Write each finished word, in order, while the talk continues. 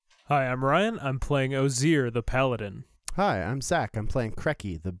Hi, I'm Ryan. I'm playing Ozir, the Paladin. Hi, I'm Zach. I'm playing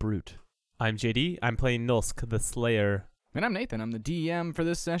Kreki, the Brute. I'm JD. I'm playing Nulsk, the Slayer. And I'm Nathan. I'm the DM for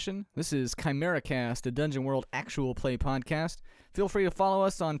this session. This is ChimeraCast, a Dungeon World actual play podcast. Feel free to follow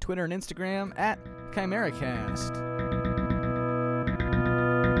us on Twitter and Instagram at ChimeraCast.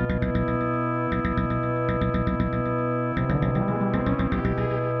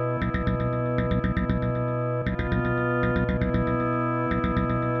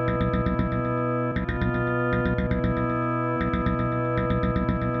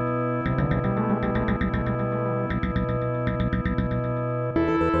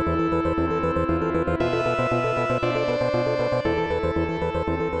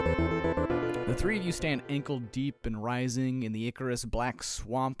 The three of you stand ankle-deep and rising in the Icarus Black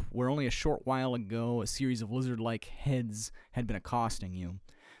Swamp, where only a short while ago a series of lizard-like heads had been accosting you.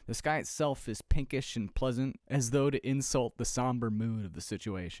 The sky itself is pinkish and pleasant, as though to insult the somber mood of the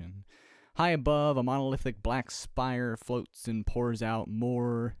situation. High above, a monolithic black spire floats and pours out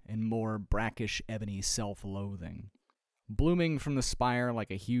more and more brackish ebony self-loathing. Blooming from the spire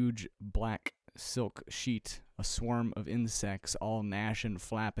like a huge black silk sheet, a swarm of insects, all gnash and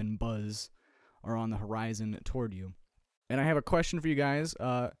flap and buzz, are on the horizon toward you. And I have a question for you guys.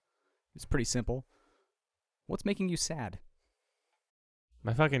 It's pretty simple. What's making you sad?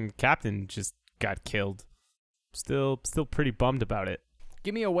 My fucking captain just got killed. Still pretty bummed about it.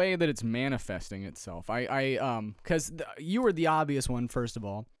 Give me a way that it's manifesting itself. Because you were the obvious one, first of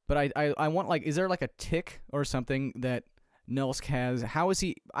all. But I want, like, is there like a tick or something that Nulsk has? How is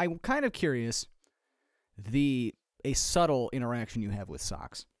he? I'm kind of curious. A subtle interaction you have with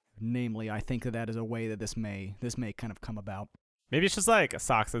Socks. Namely, I think that is a way that this may kind of come about. Maybe it's just like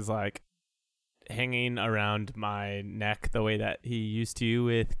Socks is like hanging around my neck the way that he used to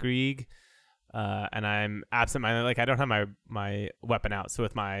with Grieg. And I'm absent-minded. Like, I don't have my weapon out. So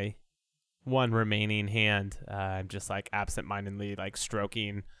with my one remaining hand, I'm just like absent-mindedly like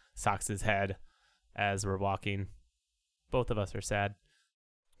stroking Socks' head as we're walking. Both of us are sad.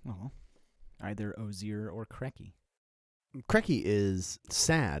 Oh, either Ozir or Kreki. Kreki is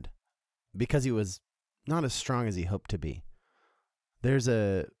sad because he was not as strong as he hoped to be. There's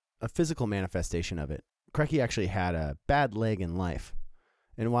a physical manifestation of it. Kreki actually had a bad leg in life.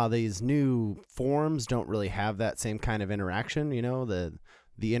 And while these new forms don't really have that same kind of interaction, you know,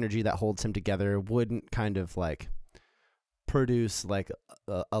 the energy that holds him together wouldn't kind of like produce like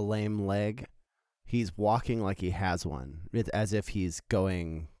a lame leg. He's walking like he has one. It's as if he's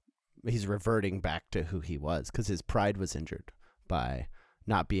reverting back to who he was because his pride was injured by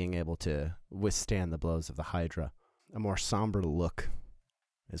not being able to withstand the blows of the Hydra. A more somber look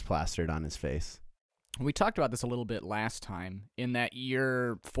is plastered on his face. We talked about this a little bit last time, in that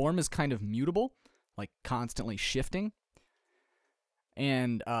your form is kind of mutable, like constantly shifting.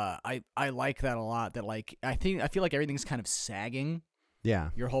 And I like that a lot. That like I feel like everything's kind of sagging.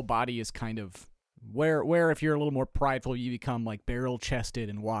 Yeah. Your whole body is kind of where if you're a little more prideful, you become like barrel chested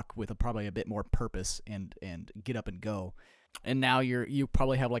and walk with probably a bit more purpose and get up and go. And now you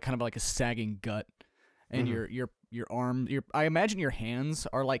probably have like kind of like a sagging gut, and your arm, I imagine your hands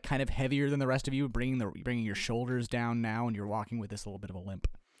are like kind of heavier than the rest of you, bringing your shoulders down now, and you're walking with this little bit of a limp.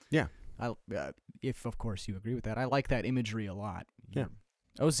 Yeah. If of course you agree with that, I like that imagery a lot. Yeah.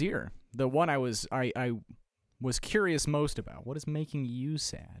 Ozir, the one I was curious most about. What is making you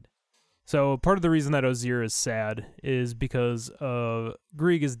sad? So part of the reason that Ozir is sad is because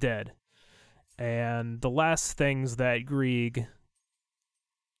Grieg is dead. And the last things that Grieg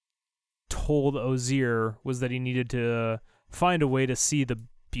told Ozir was that he needed to find a way to see the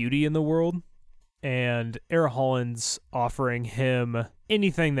beauty in the world. And Air Holland's offering him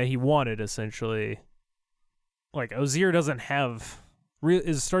anything that he wanted, essentially. Like, Ozir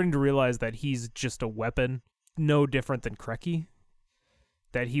is starting to realize that he's just a weapon, no different than Kreki.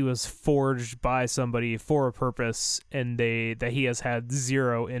 That he was forged by somebody for a purpose, and that he has had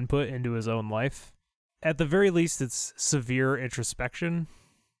zero input into his own life. At the very least, it's severe introspection.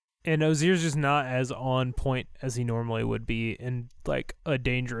 And Ozir's just not as on point as he normally would be in like a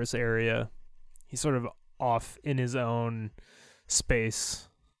dangerous area. He's sort of off in his own space.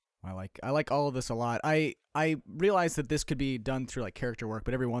 I like all of this a lot. I realize that this could be done through like character work,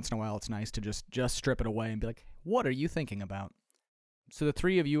 but every once in a while it's nice to just strip it away and be like, what are you thinking about? So the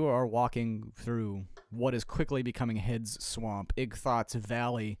three of you are walking through what is quickly becoming Head's Swamp. Igthot's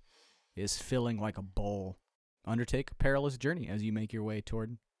Valley is filling like a bowl. Undertake a perilous journey as you make your way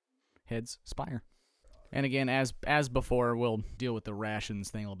toward Head's Spire. And again, as before, we'll deal with the rations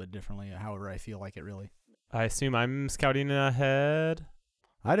thing a little bit differently, however I feel like it really. I assume I'm scouting ahead.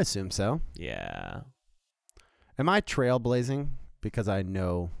 I'd assume so. Yeah. Am I trailblazing because I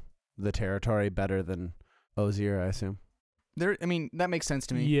know the territory better than Ozier, I assume. That makes sense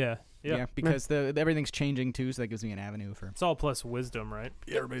to me. Yeah. Because everything's changing too, so that gives me an avenue for. It's all plus wisdom, right?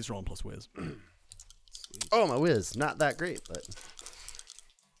 Yeah, everybody's rolling plus whiz. Oh, my whiz. Not that great, but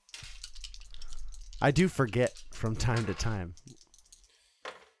I do forget from time to time.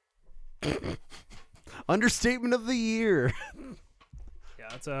 Understatement of the year.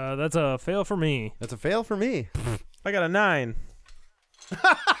 Yeah, that's a fail for me. That's a fail for me. I got a 9.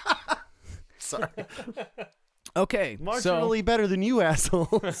 Sorry. Okay, Marginally better than you,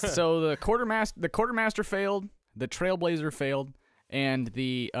 assholes. so the quartermaster failed, the trailblazer failed, and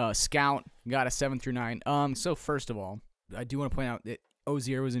the scout got a 7 through 9. So first of all, I do want to point out that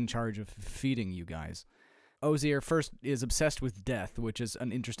Ozier was in charge of feeding you guys. Ozier first is obsessed with death, which is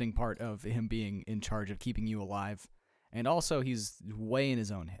an interesting part of him being in charge of keeping you alive, and also he's way in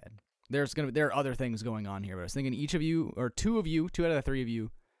his own head. There are other things going on here, but I was thinking each of you, or two out of the three of you,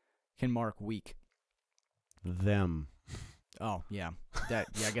 can mark weak. Them. Oh, yeah. I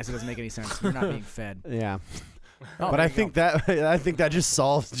guess it doesn't make any sense. You're not being fed. Yeah. Oh, But there I you think that just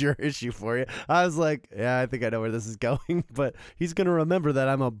solves your issue for you. I was like, yeah, I think I know where this is going, but he's going to remember that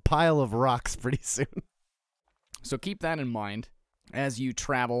I'm a pile of rocks pretty soon. So keep that in mind as you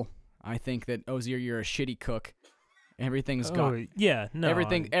travel. I think that Ozier, you're a shitty cook. Everything's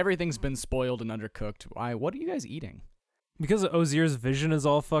everything's been spoiled and undercooked. What are you guys eating? Because Ozier's vision is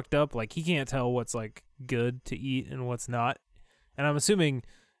all fucked up, like he can't tell what's like good to eat and what's not. And I'm assuming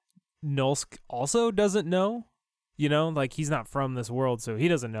Nulsk also doesn't know, like he's not from this world, so he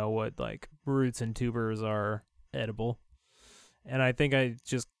doesn't know what like roots and tubers are edible. And I think I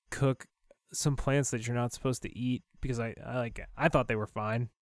just cook some plants that you're not supposed to eat because I thought they were fine.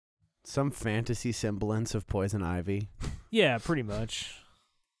 Some fantasy semblance of poison ivy. Yeah, pretty much.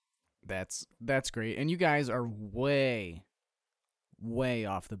 That's great. And you guys are way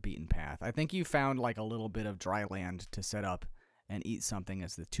off the beaten path. I think you found like a little bit of dry land to set up and eat something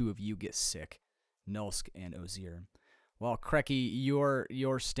as the two of you get sick, Nulsk and Ozier. Well, Kreki,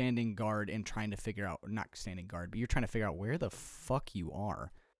 you're standing guard and trying to figure out, not standing guard, but you're trying to figure out where the fuck you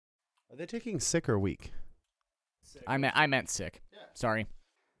are. Are they taking sick or weak? Sick. I meant sick. Yeah. Sorry.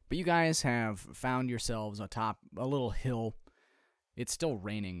 But you guys have found yourselves atop a little hill. It's still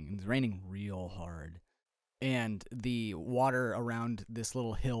raining. It's raining real hard. And the water around this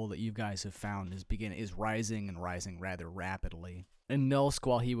little hill that you guys have found is rising and rising rather rapidly. And Nulsk,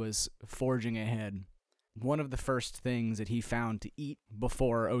 while he was forging ahead, one of the first things that he found to eat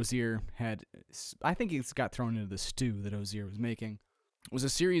before Ozier had, I think it's got thrown into the stew that Ozier was making, was a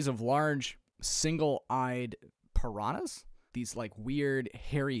series of large, single-eyed piranhas. These like weird,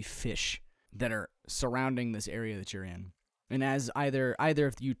 hairy fish that are surrounding this area that you're in. And as either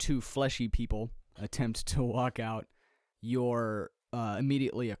of you two fleshy people attempt to walk out, you're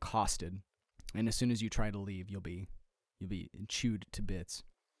immediately accosted. And as soon as you try to leave, you'll be chewed to bits.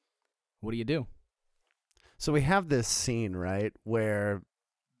 What do you do? So we have this scene, right, where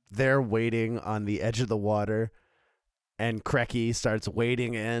they're waiting on the edge of the water, and Kreki starts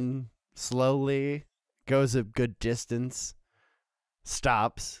wading in slowly, goes a good distance,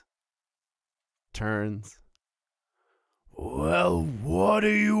 stops, turns. Well, what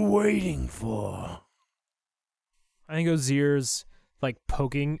are you waiting for? I think Ozier's like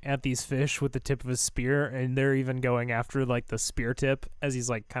poking at these fish with the tip of his spear, and they're even going after like the spear tip as he's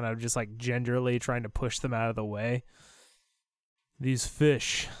like kind of just like gingerly trying to push them out of the way. These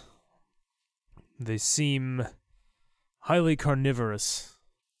fish, they seem highly carnivorous.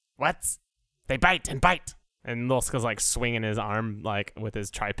 What? They bite and bite. And Nulska's like swinging his arm like with his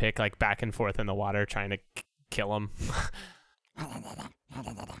tri-pick like back and forth in the water trying to kill him.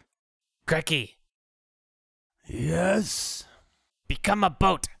 Kreki. Yes? Become a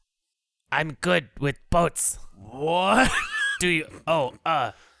boat. I'm good with boats. What? Do you?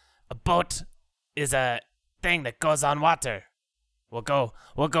 A boat is a thing that goes on water. We'll go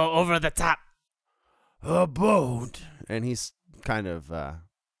over the top. A boat? And he's kind of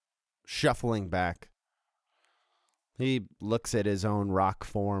shuffling back. He looks at his own rock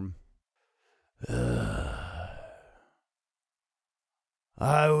form.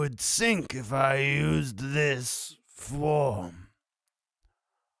 I would sink if I used this form.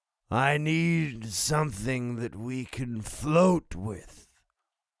 I need something that we can float with.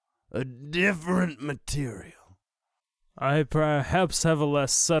 A different material. I perhaps have a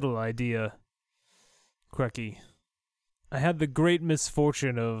less subtle idea, Kreki. I had the great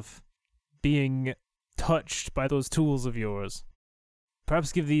misfortune of being touched by those tools of yours.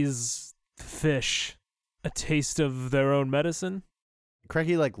 Perhaps give these fish a taste of their own medicine?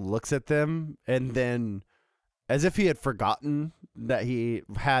 Kreki looks at them, and then As if he had forgotten that he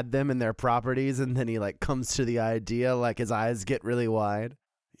had them and their properties, and then he like comes to the idea, like his eyes get really wide.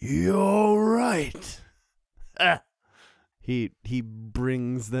 You're right. He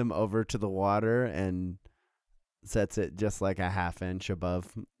brings them over to the water and sets it just like a half inch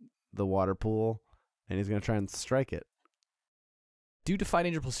above the water pool, and he's gonna try and strike it. Do Defy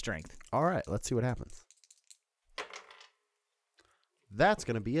Danger plus strength. All right, let's see what happens. That's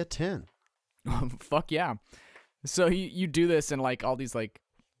gonna be a 10. Fuck yeah. So you do this, and like all these like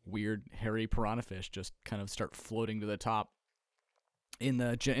weird hairy piranha fish just kind of start floating to the top in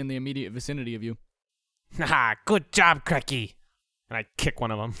the immediate vicinity of you. Ha! Good job, Cracky. And I kick one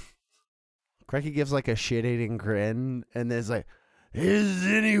of them. Cracky gives like a shit-eating grin, and there's like, "Is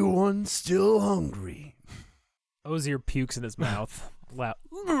anyone still hungry?" Osier pukes in his mouth.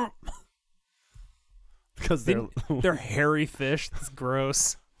 Because They're hairy fish. That's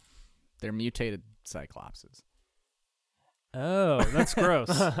gross. They're mutated cyclopses. Oh, that's gross.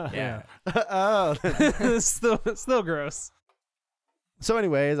 Yeah. oh. still gross. So,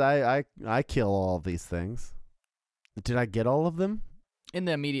 anyways, I kill all of these things. Did I get all of them? In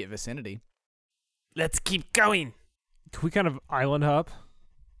the immediate vicinity. Let's keep going. Can we kind of island hop?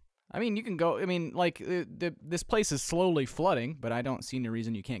 I mean, you can go. I mean, like this place is slowly flooding, but I don't see any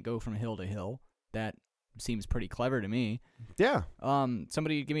reason you can't go from hill to hill. That seems pretty clever to me. Yeah.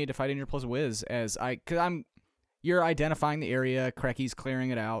 Somebody give me a Defy Danger plus Whiz you're identifying the area. Cracky's clearing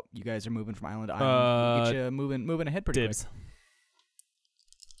it out. You guys are moving from island to island. Get you moving ahead pretty Dibs. quick.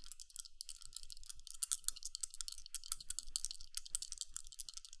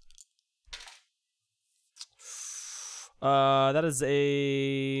 That is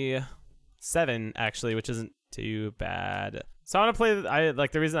a 7 actually, which isn't too bad. So I want to play.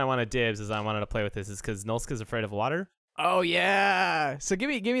 The reason I wanted dibs is I wanted to play with this is because Nolska's afraid of water. Oh yeah. So give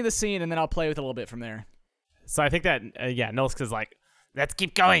me the scene, and then I'll play with it a little bit from there. So I think that Nolska's like, let's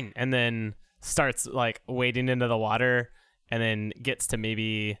keep going, and then starts like wading into the water, and then gets to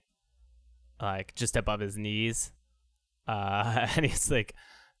maybe like just above his knees, and he's like,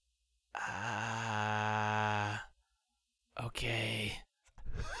 okay.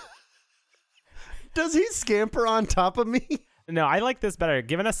 Does he scamper on top of me? No, I like this better.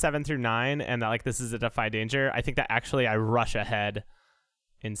 Given a 7 through 9, and that like this is a Defy Danger, I think that actually I rush ahead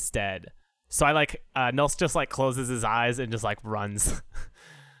instead. So I like Nils just like closes his eyes and just like runs,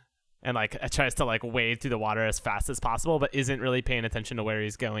 and like tries to like wade through the water as fast as possible, but isn't really paying attention to where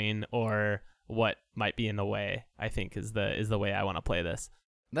he's going or what might be in the way. I think is the way I want to play this.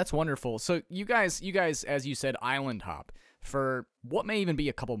 That's wonderful. So you guys, as you said, island hop for what may even be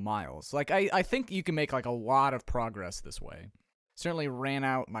a couple miles. Like I think you can make like a lot of progress this way. Certainly ran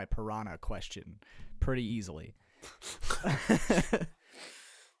out my piranha question pretty easily.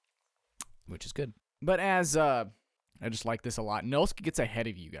 Which is good. But as I just like this a lot. Nolska gets ahead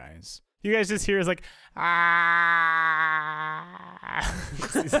of you guys. You guys just hear is like, I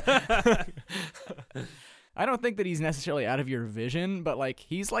don't think that he's necessarily out of your vision, but like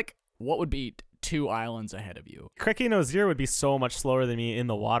he's like what would be 2 islands ahead of you. Cracky and Osier would be so much slower than me in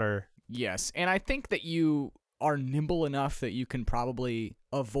the water. Yes, and I think that you are nimble enough that you can probably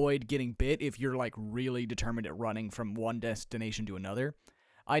avoid getting bit if you're like really determined at running from one destination to another.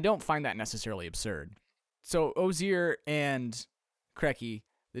 I don't find that necessarily absurd. So Osier and Cracky,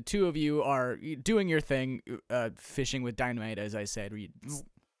 the two of you are doing your thing, fishing with dynamite, as I said, and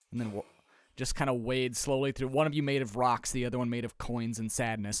then just kind of wade slowly through. One of you made of rocks, the other one made of coins and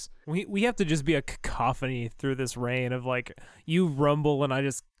sadness. We have to just be a cacophony through this rain of like you rumble and I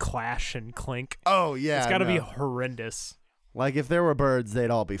just clash and clink. Oh yeah, it's got to be horrendous. Like if there were birds, they'd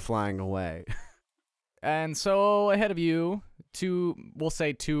all be flying away. And so ahead of you,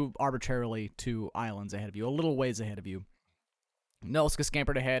 arbitrarily 2 islands ahead of you, a little ways ahead of you. Nolska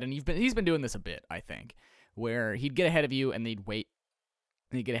scampered ahead, and he's been doing this a bit, I think, where he'd get ahead of you and he'd wait,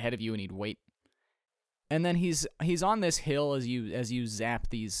 and he'd get ahead of you and he'd wait, and then he's on this hill as you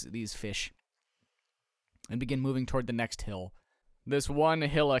zap these fish, and begin moving toward the next hill. This one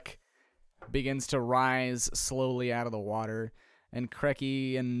hillock begins to rise slowly out of the water, and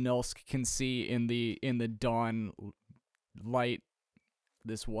Cracky and Nolsk can see in the dawn light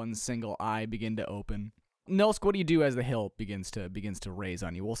this one single eye begin to open. Nolsk, what do you do as the hill begins to raise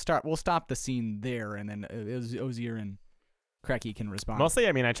on you? We'll stop the scene there, and then Osier and Cracky can respond. Mostly,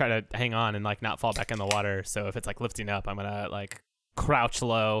 I mean, I try to hang on and like not fall back in the water. So if it's like lifting up, I'm gonna like crouch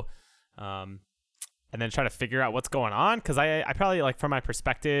low, and then try to figure out what's going on. Because I probably like from my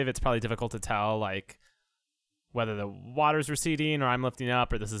perspective, it's probably difficult to tell like whether the water's receding or I'm lifting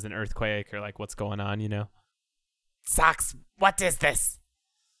up or this is an earthquake or like what's going on, you know. Socks, what is this?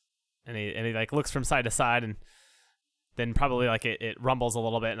 And he like looks from side to side and then probably like it rumbles a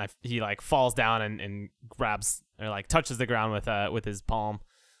little bit, and he like falls down and grabs or like touches the ground with his palm.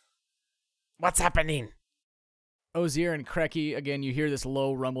 What's happening? Osier and Kreki, again, you hear this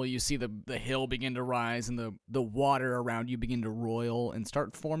low rumble. You see the hill begin to rise, and the water around you begin to roil and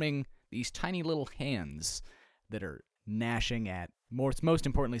start forming these tiny little hands that are gnashing at, most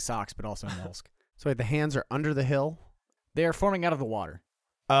importantly, Socks, but also Nulsk. So wait, the hands are under the hill? They are forming out of the water.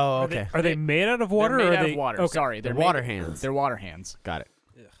 Oh, okay. Are they made out of water? They're or made are out they of water. Okay. Sorry, They're made- water hands. They're water hands. Got it.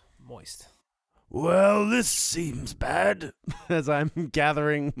 Moist. Well, this seems bad. As I'm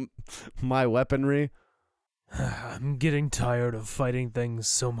gathering my weaponry. I'm getting tired of fighting things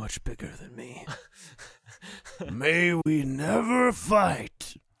so much bigger than me. May we never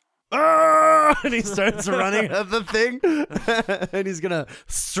fight. Ah! And he starts running at the thing. And he's going to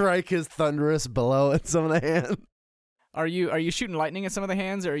strike his thunderous blow at some of the hands. Are you shooting lightning at some of the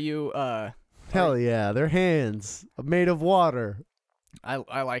hands, or are you Hell yeah, they're hands made of water.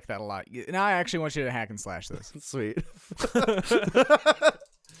 I like that a lot. Now I actually want you to hack and slash this. Sweet.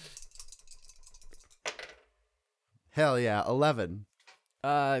 Hell yeah, 11.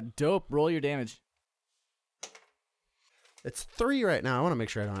 Dope. Roll your damage. It's 3 right now. I want to make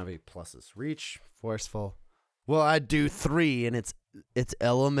sure I don't have any pluses. Reach, forceful. Well, I do 3, and it's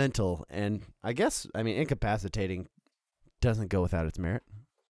elemental, and I guess incapacitating doesn't go without its merit.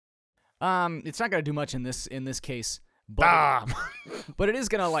 It's not gonna do much in this case, but but it is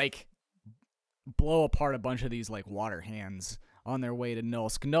gonna like blow apart a bunch of these like water hands on their way to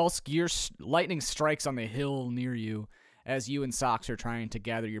Nulsk. Nulsk, your lightning strikes on the hill near you as you and Socks are trying to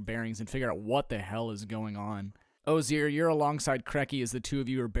gather your bearings and figure out what the hell is going on. Osier, you're alongside Kreki as the two of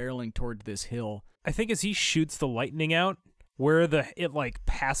you are barreling toward this hill. I think as he shoots the lightning out, where it like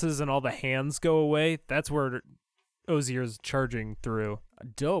passes and all the hands go away, that's where Osier's charging through.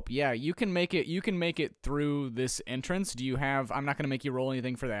 Dope. Yeah, you can make it through this entrance. Do you have I'm not going to make you roll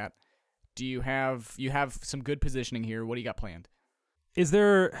anything for that. Do you have some good positioning here? What do you got planned?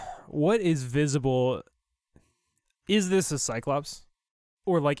 What is visible? Is this a Cyclops?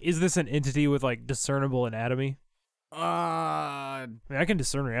 Or like is this an entity with like discernible anatomy? I mean, I can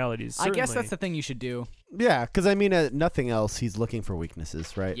discern realities. I guess certainly. that's the thing you should do. Yeah, because nothing else. He's looking for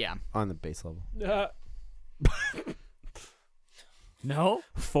weaknesses, right? Yeah. On the base level. No?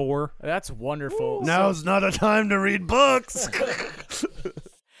 4. That's wonderful. Now's not a time to read books.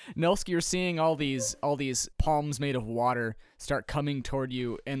 Nulsk, you're seeing all these palms made of water start coming toward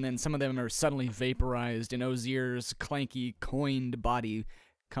you, and then some of them are suddenly vaporized, and Osier's clanky, coined body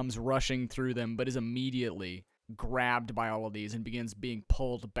comes rushing through them, but is immediately grabbed by all of these and begins being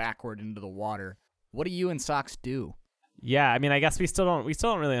pulled backward into the water. What do you and Socks do? Yeah, I mean, I guess we still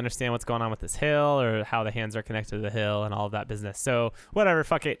don't really understand what's going on with this hill or how the hands are connected to the hill and all of that business. So whatever,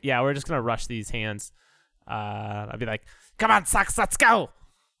 fuck it. Yeah, we're just gonna rush these hands. I'd be like, "Come on, Socks, let's go!"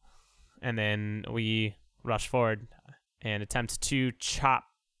 And then we rush forward and attempt to chop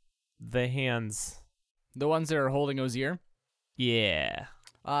the hands. The ones that are holding Osier? Yeah.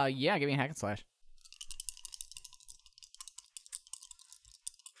 Yeah, give me a hack and slash.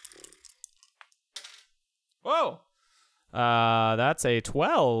 Whoa. That's a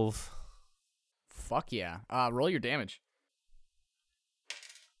 12. Fuck yeah. Roll your damage.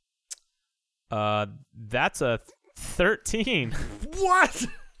 That's a 13. What?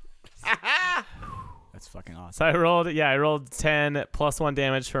 That's fucking awesome. So I rolled 10 plus 1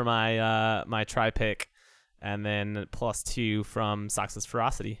 damage for my my tri-pick, and then plus 2 from Sox's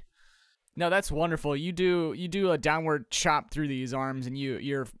ferocity. No, that's wonderful. You do a downward chop through these arms, and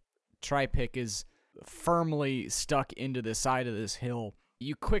your tri-pick is firmly stuck into the side of this hill.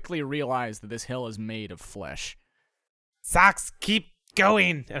 You quickly realize that this hill is made of flesh. Sox, keep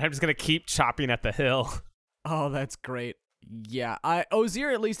going, and I'm just gonna keep chopping at the hill. Oh, that's great. Yeah, Osier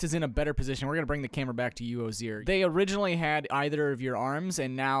at least is in a better position. We're going to bring the camera back to you, Osier. They originally had either of your arms,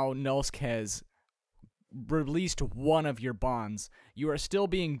 and now Nulsk has released one of your bonds. You are still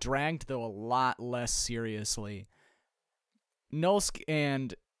being dragged, though a lot less seriously. Nulsk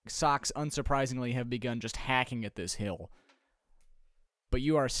and Socks, unsurprisingly, have begun just hacking at this hill. But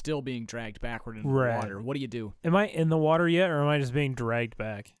you are still being dragged backward into the water. What do you do? Am I in the water yet, or am I just being dragged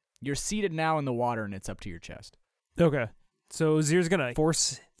back? You're seated now in the water, and it's up to your chest. Okay. So Ozier's gonna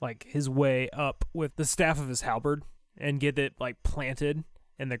force like his way up with the staff of his halberd and get it like planted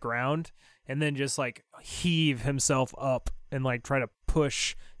in the ground, and then just like heave himself up and like try to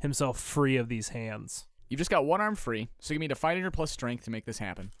push himself free of these hands. You've just got one arm free, so you need a fighter plus strength to make this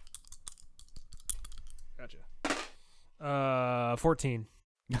happen. Gotcha. 14.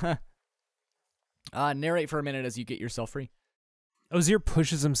 Narrate for a minute as you get yourself free. Osier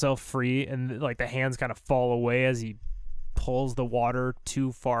pushes himself free, and like the hands kind of fall away as he pulls the water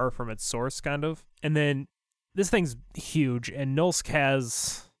too far from its source, kind of. And then this thing's huge, and Nulsk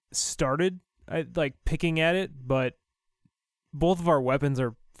has started picking at it, but both of our weapons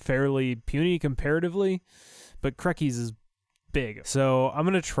are fairly puny comparatively, but Kreki's is big. So I'm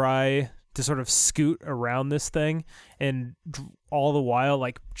going to try to sort of scoot around this thing and all the while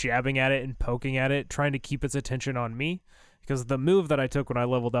like jabbing at it and poking at it, trying to keep its attention on me, because the move that I took when I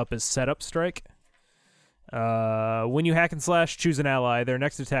leveled up is Setup Strike. When you hack and slash, choose an ally. Their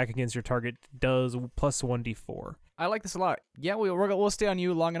next attack against your target does plus 1d4. I like this a lot. Yeah, we'll stay on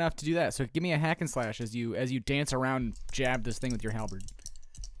you long enough to do that. So give me a hack and slash as you dance around and jab this thing with your halberd.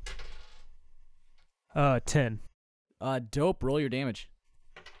 10. Dope. Roll your damage.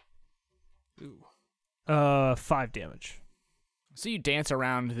 Ooh. 5 damage. So you dance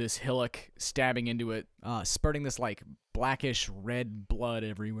around this hillock, stabbing into it, spurting this like blackish red blood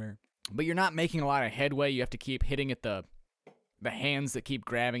everywhere. But you're not making a lot of headway. You have to keep hitting at the hands that keep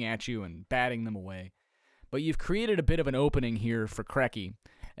grabbing at you and batting them away. But you've created a bit of an opening here for Kreki,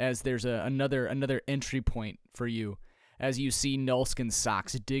 as there's another entry point for you, as you see Nulsk and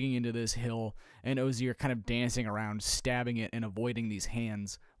Socks digging into this hill, and Ozier kind of dancing around, stabbing it and avoiding these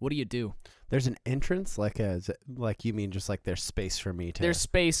hands. What do you do? There's an entrance, like you mean just like there's space for me to... There's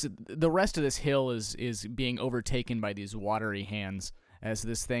space. The rest of this hill is being overtaken by these watery hands as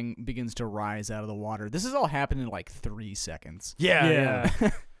this thing begins to rise out of the water. This is all happening in like 3 seconds. Yeah.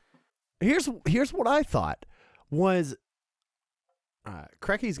 Here's what I thought was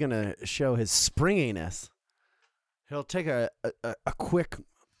Kreki's going to show his springiness. He'll take a quick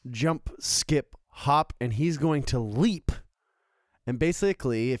jump, skip, hop, and he's going to leap. And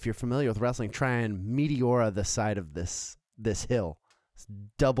basically, if you're familiar with wrestling, try and meteora the side of this hill.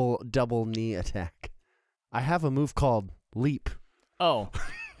 Double knee attack. I have a move called leap. Oh,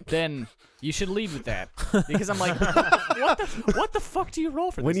 then you should lead with that, because I'm like, what the fuck do you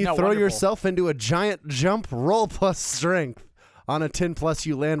roll for this? When you No, throw wonderful. yourself into a giant jump, roll plus strength. On a 10+,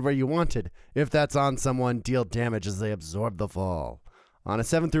 you land where you wanted. If that's on someone, deal damage as they absorb the fall. On a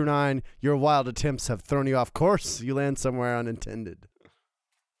 7 through 9, your wild attempts have thrown you off course. You land somewhere unintended.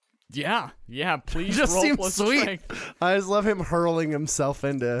 Yeah, please Just roll seems plus sweet. strength. I just love him hurling himself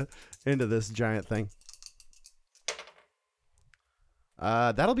into this giant thing.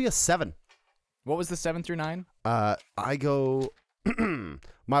 That'll be a 7. What was the 7 through 9? I go...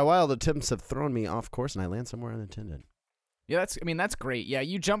 My wild attempts have thrown me off course, and I land somewhere unintended. Yeah, that's great. Yeah,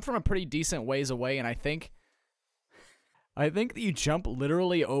 you jump from a pretty decent ways away, and I think that you jump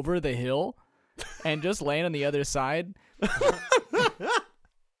literally over the hill and just land on the other side.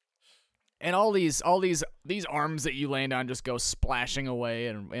 And all these arms that you land on just go splashing away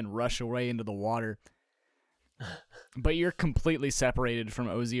and rush away into the water. But you're completely separated from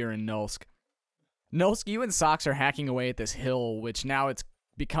Ozier and Nulsk. Nulsk, you and Socks are hacking away at this hill, which now it's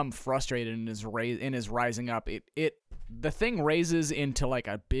become frustrated and is rising up. The thing raises into like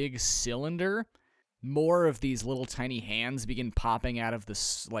a big cylinder. More of these little tiny hands begin popping out of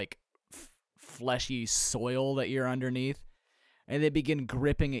this like fleshy soil that you're underneath, and they begin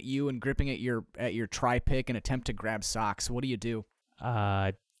gripping at you and gripping at your tri-pick and attempt to grab Socks. What do you do?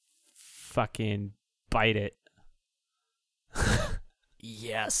 Fucking bite it.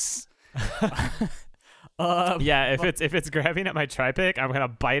 Yes. Yeah, if it's grabbing at my tri-pick, I'm gonna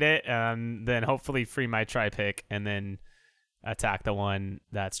bite it and then hopefully free my tri-pick and then attack the one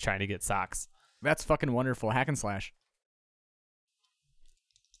that's trying to get Socks. That's fucking wonderful. Hack and slash.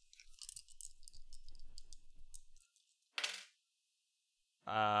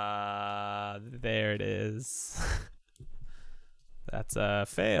 There it is. That's a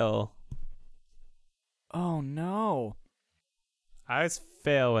fail. Oh no. I always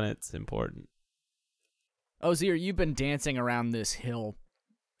fail when it's important. Ozier, you've been dancing around this hill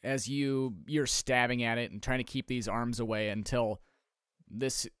as you're stabbing at it and trying to keep these arms away until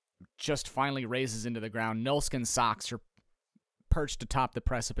this just finally raises into the ground. Nulsk and Socks are perched atop the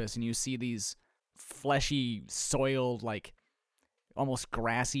precipice, and you see these fleshy, soiled, like almost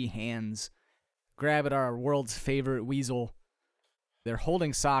grassy hands grab at our world's favorite weasel. They're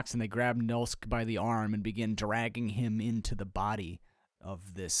holding Socks, and they grab Nulsk by the arm and begin dragging him into the body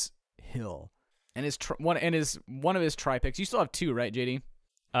of this hill. And one of his tri-picks. You still have 2, right, JD?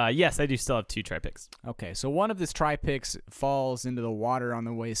 Yes, I do still have 2 tri-picks. Okay, so one of his tri-picks falls into the water on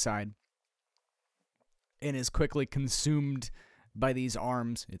the wayside and is quickly consumed by these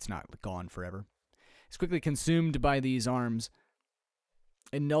arms. It's not gone forever. It's quickly consumed by these arms,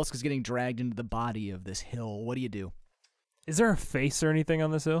 and Nulsk is getting dragged into the body of this hill. What do you do? Is there a face or anything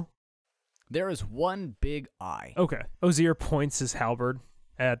on this hill? There is one big eye. Okay. Ozier points his halberd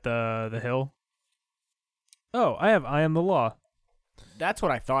at the hill. Oh, I have I am the law. That's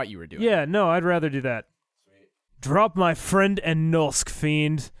what I thought you were doing. Yeah, no, I'd rather do that. Drop my friend and Nulsk,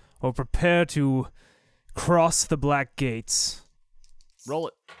 fiend, or prepare to cross the black gates. Roll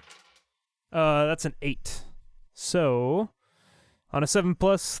it. That's an 8. So, on a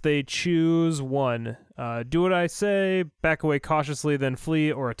 7+, they choose 1. Do what I say, back away cautiously, then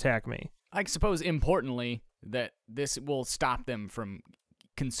flee or attack me. I suppose, importantly, that this will stop them from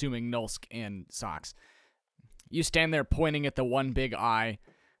consuming Nulsk and Socks. You stand there pointing at the one big eye,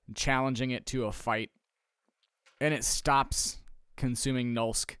 challenging it to a fight, and it stops consuming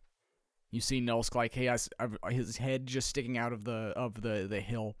Nulsk. You see Nulsk like he has his head just sticking out of the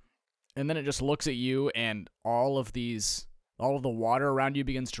hill, and then it just looks at you, and all of the water around you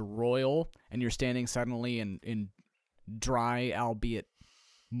begins to roil, and you're standing suddenly in dry, albeit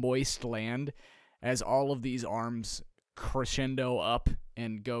moist land, as all of these arms crescendo up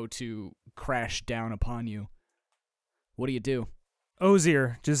and go to crash down upon you. What do you do?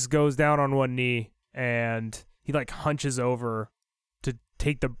 Ozier just goes down on one knee and he like hunches over to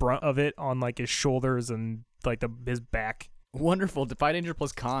take the brunt of it on like his shoulders and like his back. Wonderful. Defy Danger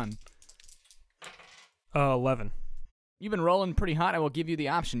plus Con. 11. You've been rolling pretty hot. I will give you the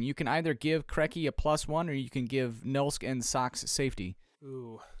option. You can either give Kreki a +1 or you can give Nulsk and Socks safety.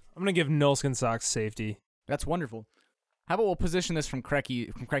 Ooh. I'm going to give Nulsk and Socks safety. That's wonderful. How about we'll position this from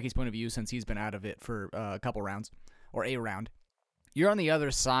Kreki's point of view, since he's been out of it for a couple rounds, or a round. You're on the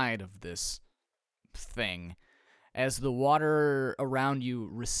other side of this thing. As the water around you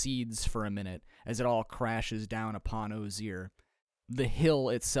recedes for a minute, as it all crashes down upon Ozier, the hill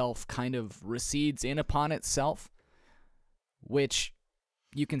itself kind of recedes in upon itself, which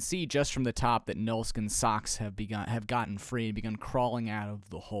you can see just from the top that Nulsk and Socks have gotten free and begun crawling out of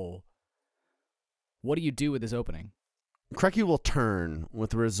the hole. What do you do with this opening? Kreki will turn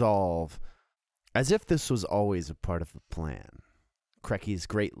with resolve, as if this was always a part of the plan. Kreki's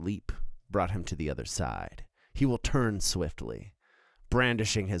great leap brought him to the other side. He will turn swiftly,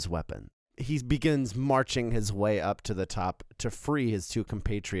 brandishing his weapon. He begins marching his way up to the top to free his two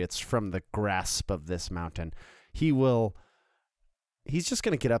compatriots from the grasp of this mountain. He's just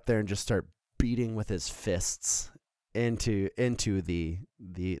going to get up there and just start beating with his fists into the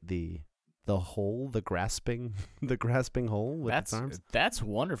hole, the grasping hole with its arms. That's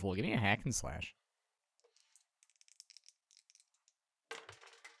wonderful. Give me a hack and slash.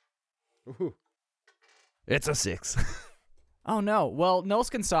 Ooh. It's a 6. Oh no. Well,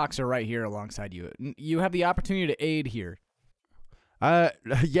 Nulsk and Socks are right here alongside you. You have the opportunity to aid here.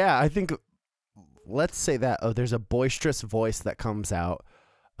 Yeah, I think let's say that. Oh, there's a boisterous voice that comes out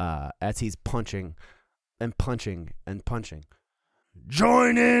as he's punching and punching and punching.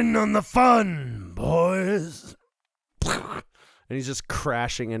 Join in on the fun, boys. And he's just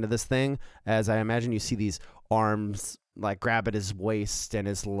crashing into this thing, as I imagine you see these arms like grab at his waist and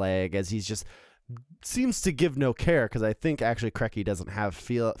his leg as he's just seems to give no care, because I think actually Kreki doesn't have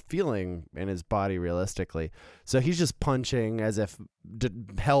feeling in his body realistically. So he's just punching as if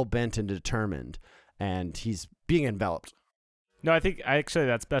hell-bent and determined, and he's being enveloped. No, I think actually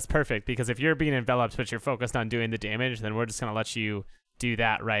that's perfect, because if you're being enveloped but you're focused on doing the damage, then we're just going to let you do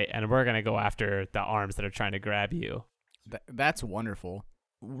that, right? And we're going to go after the arms that are trying to grab you. That's wonderful.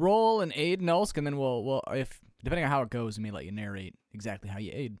 Roll and aid Nulsk, and then we'll if depending on how it goes, we may let you narrate exactly how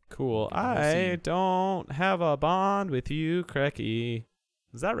you aid. Cool. The whole I scene. don't have a bond with you, Kreki.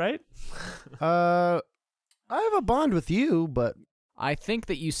 Is that right? I have a bond with you, but I think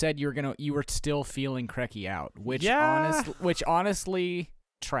that you said you were still feeling Kreki out, which Yeah. honestly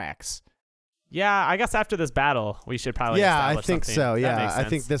tracks. Yeah, I guess after this battle, we should probably yeah, I establish think something. so. That Yeah, makes I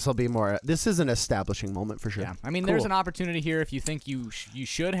think sense. this will be more. This is an establishing moment for sure. Yeah, I mean, there's Cool. an opportunity here if you think you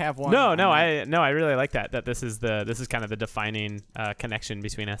should have one. No, I'm not- I really like that. That this is kind of the defining connection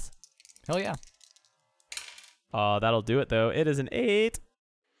between us. Hell yeah. That'll do it though. It is an 8.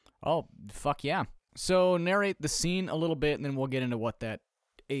 Oh, fuck yeah. So narrate the scene a little bit, and then we'll get into what that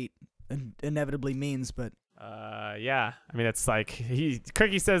 8 inevitably means, but Yeah. I mean, it's like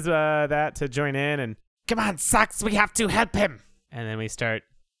Kreki says that to join in, and come on, Socks, we have to help him. And then we start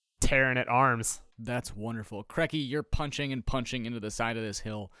tearing at arms. that's wonderful. Kreki, you're punching and punching into the side of this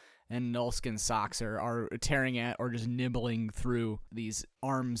hill, and Nulsk and Socks are tearing at or just nibbling through these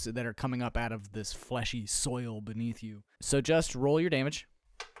arms that are coming up out of this fleshy soil beneath you. So just roll your damage.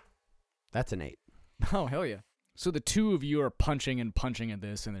 That's an 8. Oh, hell yeah. So the two of you are punching and punching at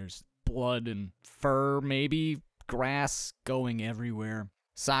this, and there's blood and fur, maybe grass going everywhere.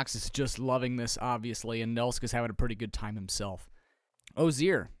 Socks is just loving this, obviously, and Nulsk is having a pretty good time himself.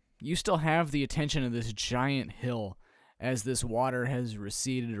 Ozier, you still have the attention of this giant hill as this water has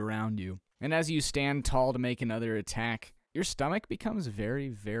receded around you. And as you stand tall to make another attack, your stomach becomes very,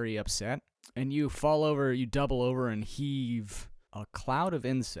 very upset. And you fall over, you double over and heave. A cloud of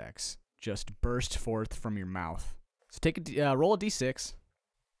insects just burst forth from your mouth. So roll a d6.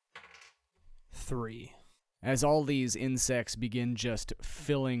 3. As all these insects begin just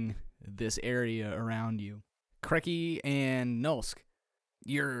filling this area around you. Kreki and Nulsk,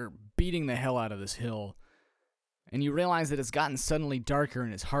 you're beating the hell out of this hill, and you realize that it's gotten suddenly darker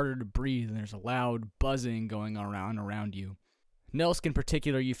and it's harder to breathe, and there's a loud buzzing going around you. Nulsk in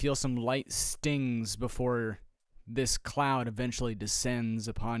particular, you feel some light stings before this cloud eventually descends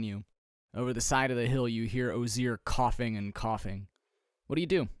upon you. Over the side of the hill, you hear Ozir coughing and coughing. What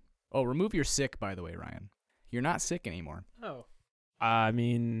do? Oh, remove your sick, by the way, Ryan. You're not sick anymore. Oh. I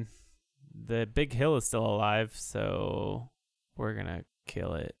mean, the big hill is still alive, so we're gonna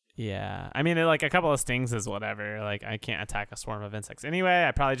kill it. Yeah. I mean, like, a couple of stings is whatever. Like, I can't attack a swarm of insects anyway.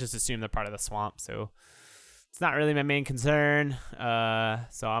 I probably just assume they're part of the swamp, so it's not really my main concern.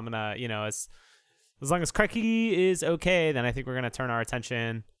 So I'm gonna, as long as Kreki is okay, then I think we're gonna turn our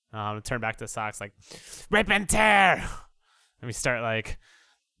attention. Turn back to Socks, like, rip and tear. And we start, like,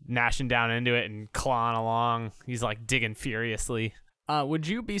 gnashing down into it and clawing along. He's, like, digging furiously. Would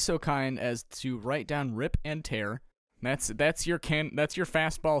you be so kind as to write down rip and tear? That's your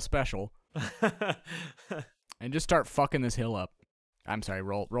fastball special. And just start fucking this hill up. I'm sorry,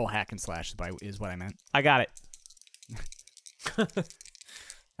 roll hack and slash is what I meant. I got it.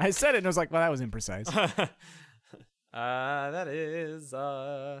 I said it and I was like, well, that was imprecise. That is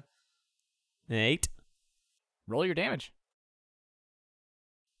 8. Roll your damage.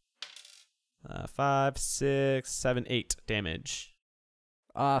 5, 6, 7, 8 damage.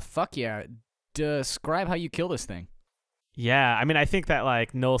 Fuck yeah. Describe how you kill this thing. Yeah, I mean, I think that,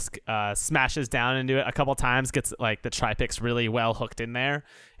 like, Nulsk smashes down into it a couple times, gets, like, the Tri-Pix really well hooked in there,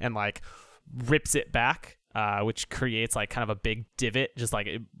 and, like, rips it back, which creates, like, kind of a big divot, just, like,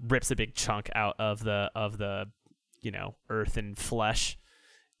 it rips a big chunk out of the earth and flesh.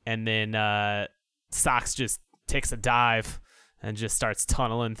 And then Socks just takes a dive and just starts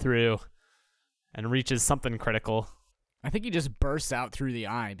tunneling through and reaches something critical. I think he just bursts out through the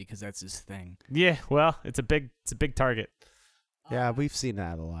eye because that's his thing. Yeah, well, it's a big target. Yeah, we've seen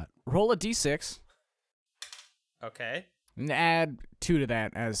that a lot. Roll a d6. Okay. And add 2 to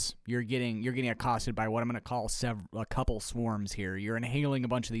that as you're getting accosted by what I'm going to call a couple swarms here. You're inhaling a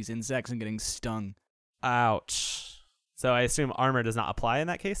bunch of these insects and getting stung. Ouch. So I assume armor does not apply in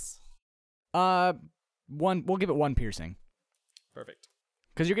that case? We'll give it 1 piercing. Perfect.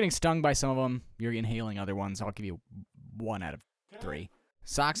 Because you're getting stung by some of them, you're inhaling other ones. I'll give you 1 out of 3.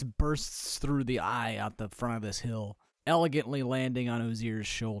 Socks bursts through the eye out the front of this hill, elegantly landing on Ozir's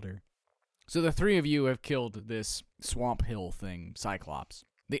shoulder. So the 3 of you have killed this swamp hill thing, Cyclops.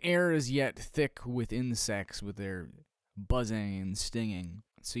 The air is yet thick with insects with their buzzing and stinging,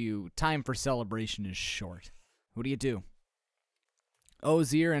 so time for celebration is short. What do?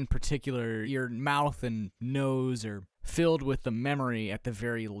 Ozir in particular, your mouth and nose are filled with the memory, at the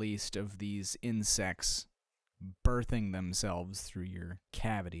very least, of these insects birthing themselves through your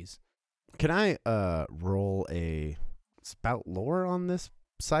cavities. Can I roll a spout lore on this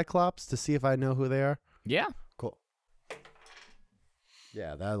Cyclops to see if I know who they are? Yeah. Cool.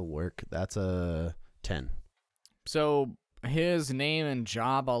 Yeah, that'll work. That's a 10. So his name and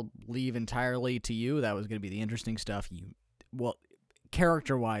job I'll leave entirely to you. That was going to be the interesting stuff.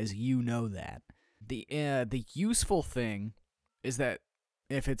 Character-wise, you know that. The useful thing is that,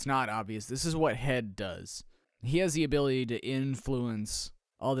 if it's not obvious, this is what Head does. He has the ability to influence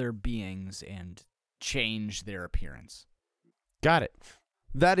other beings and change their appearance. Got it.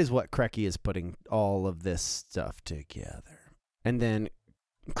 That is what Kreki is putting all of this stuff together. And then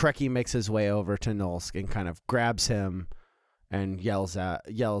Kreki makes his way over to Nulsk and kind of grabs him and yells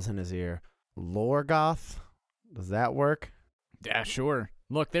in his ear, Lorgoth? Does that work? Yeah, sure.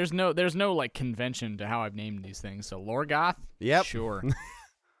 Look, there's no like convention to how I've named these things. So Lorgoth? Yep. Sure.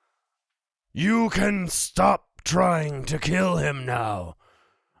 You can stop trying to kill him now.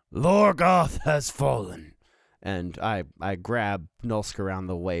 Lorgoth has fallen. And I grab Nulsk around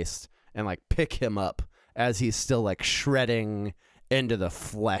the waist and like pick him up as he's still like shredding into the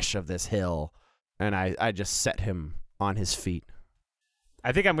flesh of this hill. And I just set him on his feet.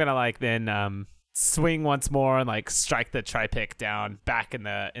 I think I'm gonna like then swing once more and like strike the Tri-Pic down back in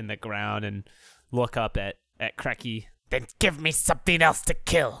the ground and look up at Kreki. Then give me something else to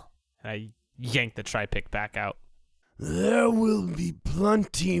kill. And I yank the Tri-Pic back out. There will be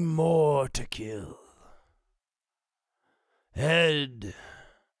plenty more to kill. Head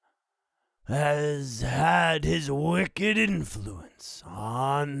has had his wicked influence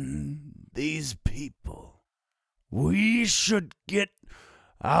on these people. We should get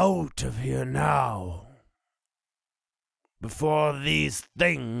out of here now. Before these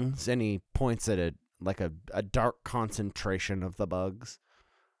things, and he points at a dark concentration of the bugs,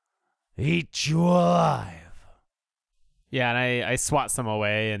 eat you alive. Yeah, and I swat some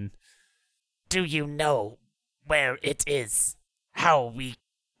away, and Do you know where it is? How we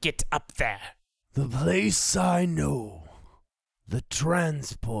get up there? The place I know. The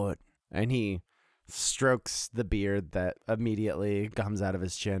transport. And he strokes the beard that immediately comes out of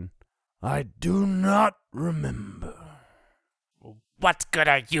his chin. I do not remember. What good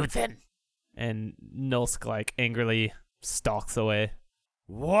are you then? and Nulsk like angrily stalks away.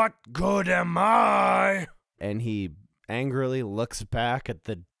 What good am I? And he angrily looks back at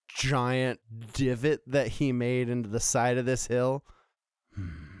the giant divot that he made into the side of this hill.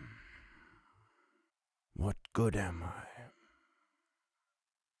 What good am I?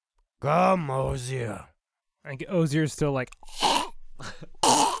 Come, Osier. I think Ozier's still like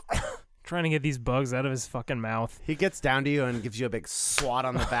trying to get these bugs out of his fucking mouth. He gets down to you and gives you a big swat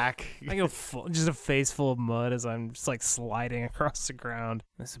on the back. I go just a face full of mud as I'm just like sliding across the ground.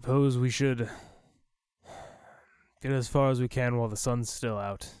 I suppose we should get as far as we can while the sun's still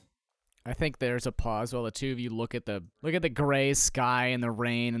out. I think there's a pause while the two of you look at the gray sky and the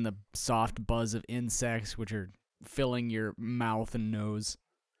rain and the soft buzz of insects which are filling your mouth and nose.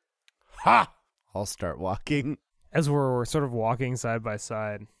 Ha! I'll start walking. As we're sort of walking side by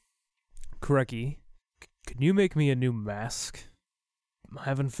side, Kureki, can you make me a new mask? I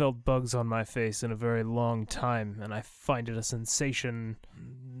haven't felt bugs on my face in a very long time, and I find it a sensation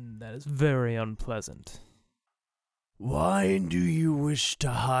that is very unpleasant. Why do you wish to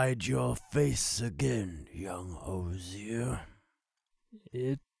hide your face again, young Osier?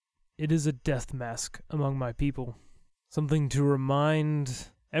 It is a death mask among my people. Something to remind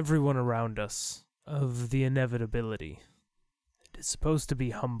everyone around us of the inevitability. It is supposed to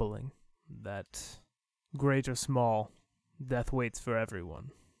be humbling, that great or small, death waits for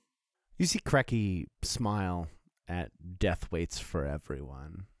everyone. You see Kreki smile at death waits for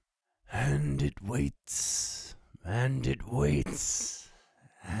everyone. And it waits, and it waits,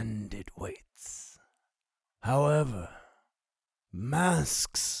 and it waits. However,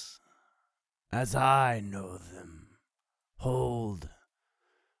 masks, as I know them, hold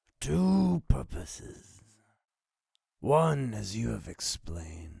two purposes. One, as you have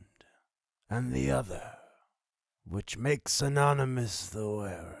explained, and the other, which makes anonymous the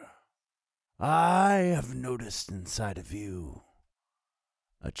wearer. I have noticed inside of you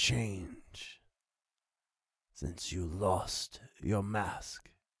a change since you lost your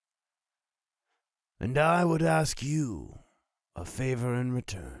mask. And I would ask you a favor in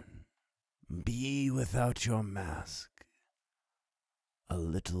return. Be without your mask a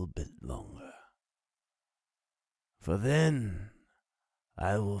little bit longer. For then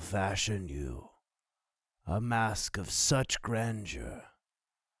I will fashion you a mask of such grandeur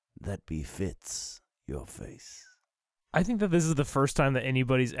that befits your face. I think that this is the first time that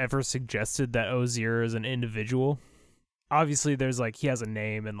anybody's ever suggested that Osier is an individual. Obviously, there's like, he has a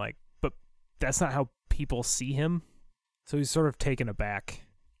name and like, but that's not how people see him. So he's sort of taken aback.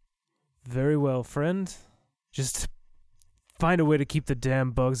 Very well, friend. Just find a way to keep the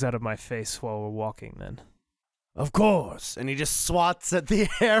damn bugs out of my face while we're walking then. Of course. And he just swats at the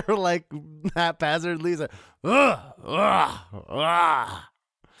air like haphazardly. He's like, ugh, ugh, ugh.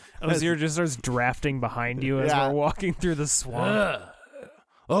 Osier just starts drafting behind you as we're walking through the swamp. Ugh.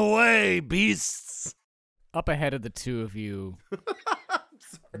 Away, beasts. Up ahead of the two of you,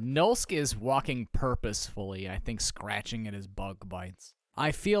 Nulsk is walking purposefully, I think scratching at his bug bites.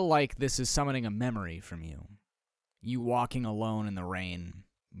 I feel like this is summoning a memory from you. You walking alone in the rain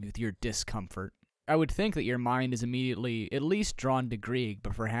with your discomfort. I would think that your mind is immediately at least drawn to Grieg,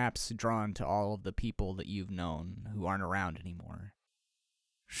 but perhaps drawn to all of the people that you've known who aren't around anymore.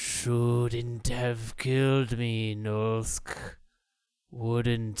 Shouldn't have killed me, Nulsk.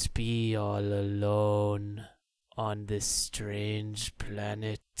 Wouldn't be all alone on this strange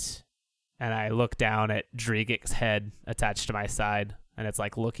planet. And I look down at Drigic's head attached to my side, and it's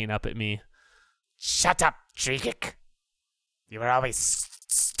like looking up at me. Shut up, Drigic. You were always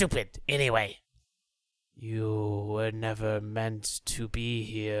stupid anyway. You were never meant to be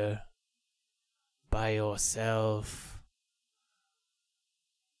here by yourself.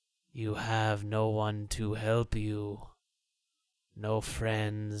 You have no one to help you. No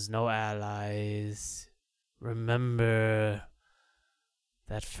friends, no allies. Remember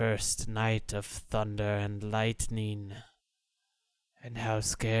that first night of thunder and lightning, and how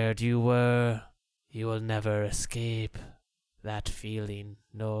scared you were. You will never escape that feeling,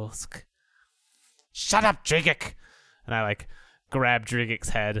 Nulsk. Shut up, Drigik. And I like grab Drigik's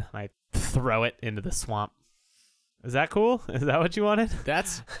head and I throw it into the swamp. Is that cool? Is that what you wanted?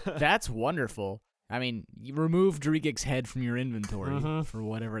 That's wonderful. I mean, you remove Drigik's head from your inventory for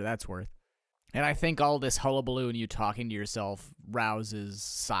whatever that's worth. And I think all this hullabaloo and you talking to yourself rouses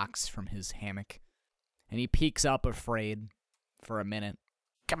Socks from his hammock. And he peeks up afraid for a minute.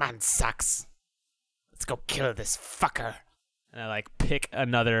 Come on, Socks. Let's go kill this fucker. And I like pick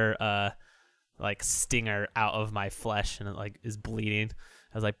another like stinger out of my flesh and it like is bleeding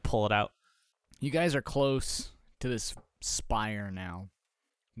as I pull it out. You guys are close to this spire now.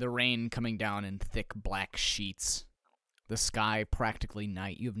 The rain coming down in thick black sheets. The sky practically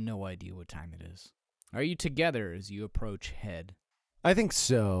night. You have no idea what time it is. Are you together as you approach Head? I think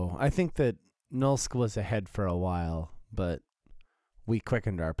so. I think that Nulsk was ahead for a while, but we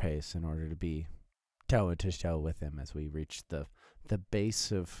quickened our pace in order to be toe-to-toe with him as we reached the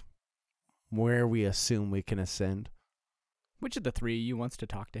base of where we assume we can ascend. Which of the three of you wants to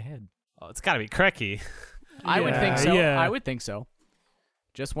talk to Head? Oh, it's got to be Krecky. I would think so. Yeah. I would think so.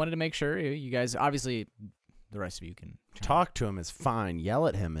 Just wanted to make sure you guys, obviously, the rest of you can Talk to him is fine. Yell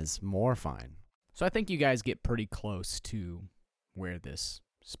at him is more fine. So I think you guys get pretty close to where this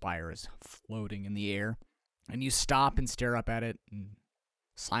spire is floating in the air. And you stop and stare up at it and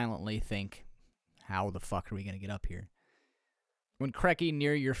silently think, how the fuck are we going to get up here? When Krecky,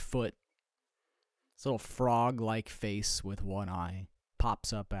 near your foot, this little frog-like face with one eye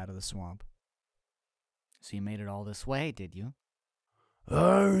pops up out of the swamp. So you made it all this way, did you?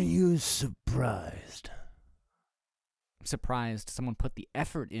 Are you surprised? I'm surprised someone put the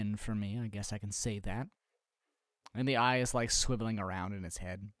effort in for me. I guess I can say that. And the eye is like swiveling around in its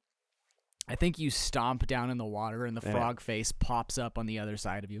head. I think you stomp down in the water and the frog face pops up on the other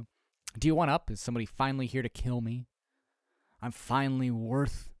side of you. Do you want up? Is somebody finally here to kill me? I'm finally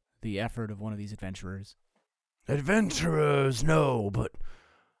worth the effort of one of these adventurers. Adventurers, no, but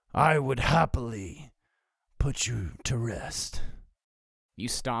I would happily put you to rest. You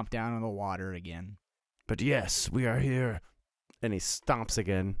stomp down in the water again. But yes, we are here. And he stomps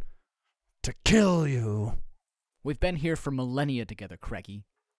again. To kill you. We've been here for millennia together, Krecky.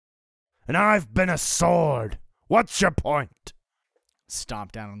 And I've been a sword. What's your point?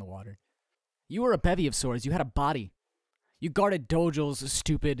 Stomp down in the water. You were a bevy of swords. You had a body. You guarded Dojal's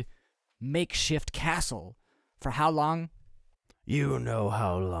stupid makeshift castle. For how long? You know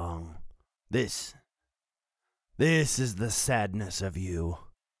how long. This is the sadness of you.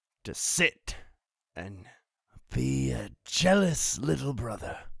 To sit and be a jealous little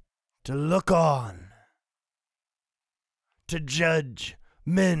brother. To look on. To judge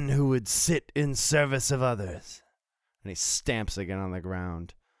men who would sit in service of others. And he stamps again on the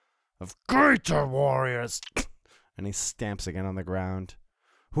ground. Of greater warriors. And he stamps again on the ground.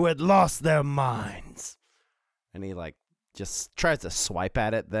 Who had lost their minds. And he just tries to swipe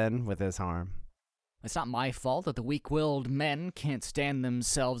at it then with his arm. It's not my fault that the weak-willed men can't stand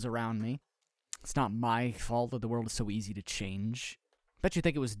themselves around me. It's not my fault that the world is so easy to change. Bet you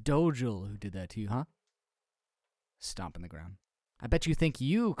think it was Dojal who did that to you, huh? Stomp on the ground. I bet you think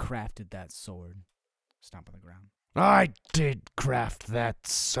you crafted that sword. Stomp on the ground. I did craft that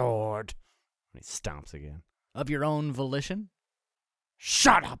sword. And he stomps again. Of your own volition?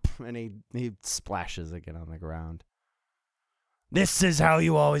 Shut up! And he splashes again on the ground. This is how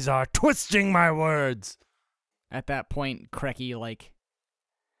you always are, twisting my words. At that point, Krecky,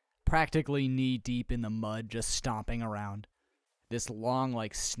 practically knee-deep in the mud, just stomping around. This long,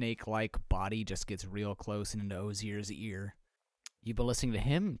 snake-like body just gets real close and into Ozir's ear. You've been listening to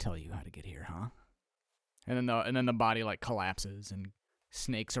him tell you how to get here, huh? And then the body, collapses and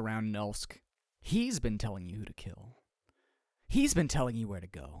snakes around Nulsk. He's been telling you who to kill. He's been telling you where to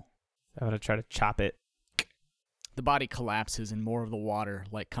go. I'm going to try to chop it. The body collapses and more of the water,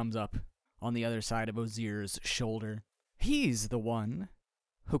 comes up on the other side of Ozir's shoulder. He's the one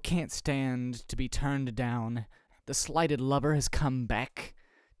who can't stand to be turned down. The slighted lover has come back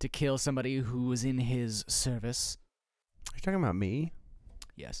to kill somebody who was in his service. Are you talking about me?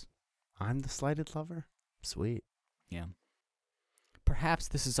 Yes. I'm the slighted lover? Sweet. Yeah. Perhaps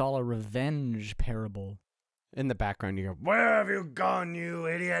this is all a revenge parable. In the background, you go, "Where have you gone, you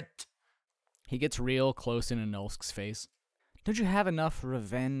idiot?" He gets real close into Nulsk's face. Don't you have enough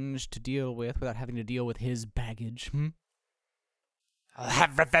revenge to deal with without having to deal with his baggage, I'll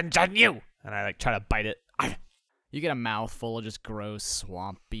have revenge on you. And I try to bite it. You get a mouthful of just gross,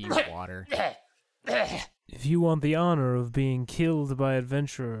 swampy water. If you want the honor of being killed by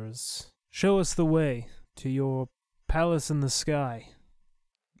adventurers, show us the way to your palace in the sky.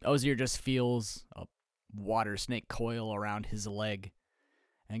 Ozir just feels a water snake coil around his leg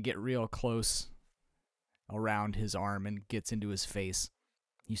and get real close around his arm and gets into his face.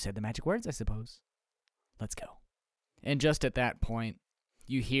 You said the magic words, I suppose. Let's go. And just at that point,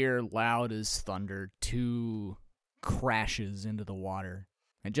 you hear loud as thunder 2 crashes into the water.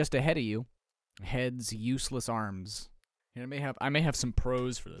 And just ahead of you, Head's useless arms. And I may have some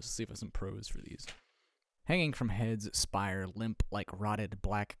pros for this. Let's see if I have some pros for these. Hanging from Head's spire, limp like rotted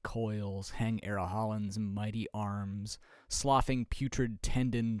black coils, hang Arahollin's mighty arms, sloughing putrid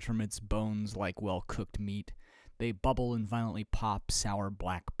tendon from its bones like well-cooked meat. They bubble and violently pop sour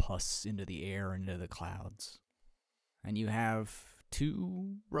black pus into the air and into the clouds. And you have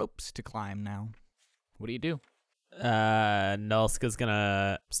 2 ropes to climb now. What do you do? Nulska's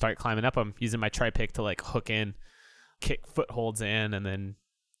gonna start climbing up them, using my tri-pick to like hook in, kick footholds in, and then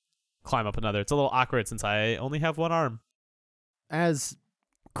climb up another. It's a little awkward since I only have 1 arm. As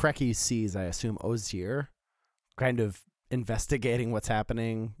Krecky sees, I assume, Ozier kind of investigating what's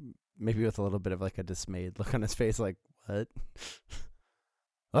happening, maybe with a little bit of like a dismayed look on his face, like, what?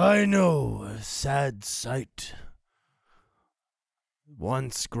 I know, a sad sight.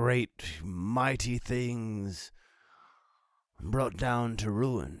 Once great, mighty things brought down to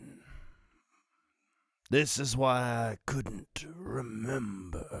ruin. This is why I couldn't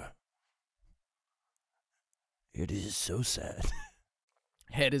remember. It is so sad.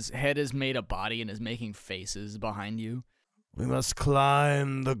 Head has made a body and is making faces behind you. We must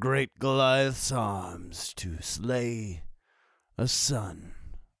climb the great Goliath's arms to slay a son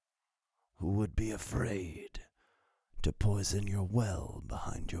who would be afraid to poison your well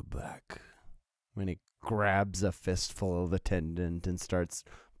behind your back. When he grabs a fistful of attendant and starts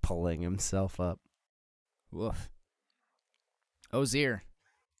pulling himself up. Woof. Ozier.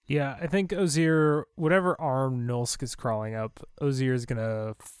 Yeah, I think Ozier, whatever arm Nulsk is crawling up, Ozier is going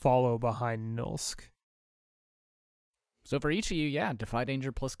to follow behind Nulsk. So for each of you, defy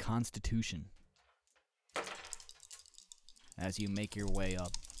danger plus constitution. As you make your way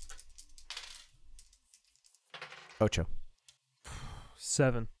up. Ocho.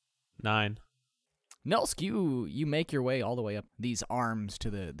 7. 9. Nulsk, you make your way all the way up these arms to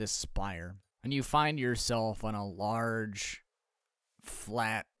this spire, and you find yourself on a large,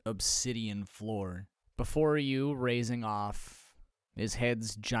 flat obsidian floor. Before you, raising off, is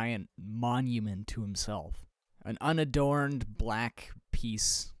Head's giant monument to himself, an unadorned black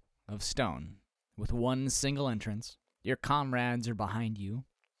piece of stone with 1 single entrance. Your comrades are behind you.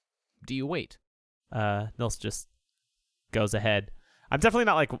 Do you wait? Nils just goes ahead. I'm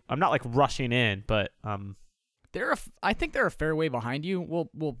not like rushing in, but I think they're a fair way behind you.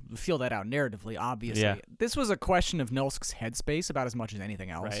 We'll feel that out narratively, obviously. Yeah. This was a question of Nulsk's headspace about as much as anything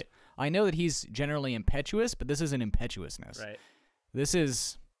else. Right. I know that he's generally impetuous, but this isn't impetuousness. right. This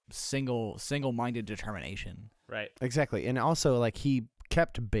is single-minded determination. Right. Exactly. And also, like, he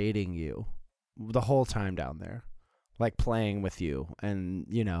kept baiting you the whole time down there, like playing with you. And,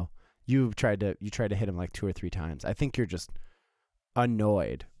 you tried to hit him like 2 or 3 times. I think you're just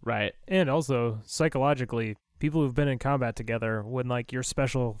annoyed. Right. And also, psychologically, people who've been in combat together, when like your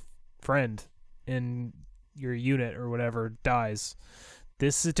special friend in your unit or whatever dies,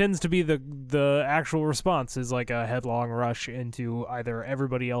 this tends to be the actual response is like a headlong rush into either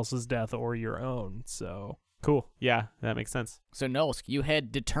everybody else's death or your own. So Cool. Yeah, that makes sense. So Nulsk, you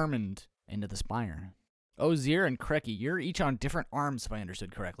head determined into the spire. Ozier and Krecky, you're each on different arms, if I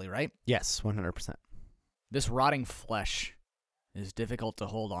understood correctly, right? Yes, 100%. This rotting flesh is difficult to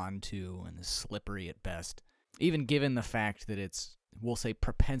hold on to and is slippery at best, even given the fact that it's, we'll say,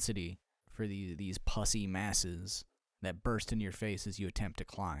 propensity for these pussy masses that burst in your face as you attempt to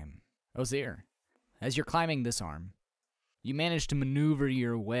climb. Ozier, as you're climbing this arm, you manage to maneuver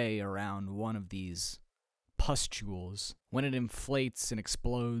your way around one of these pustules when it inflates and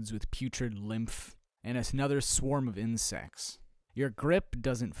explodes with putrid lymph and another swarm of insects. Your grip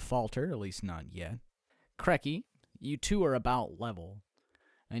doesn't falter, at least not yet. Krecky, you two are about level,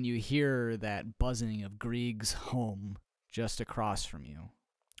 and you hear that buzzing of Grieg's home just across from you,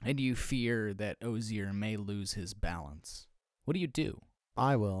 and you fear that Ozier may lose his balance. What do?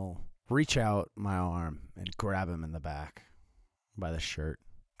 I will reach out my arm and grab him in the back by the shirt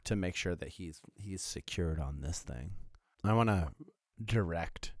to make sure that he's secured on this thing. I want to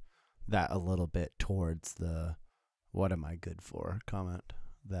direct that a little bit towards the "what am I good for" comment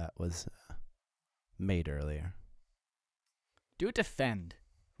that was made earlier. Do a defend.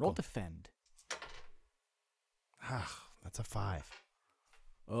 Roll Cool. defend. That's a 5.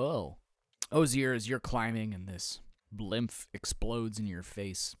 Oh. Ozier, as you're climbing and this lymph explodes in your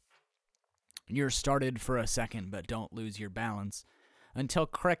face, you're started for a second, but don't lose your balance until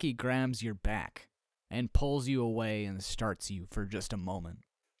Krecky grabs your back and pulls you away and starts you for just a moment.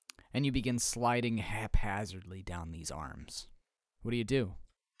 and you begin sliding haphazardly down these arms. What do you do?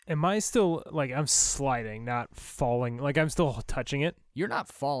 Am I still, like, I'm sliding, not falling? Like, I'm still touching it? You're not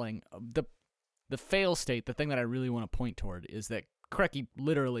falling. The fail state, the thing that I really want to point toward, is that Kreki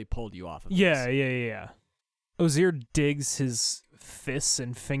literally pulled you off of Yeah. Ozir digs his fists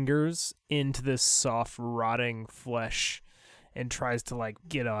and fingers into this soft, rotting flesh and tries to, like,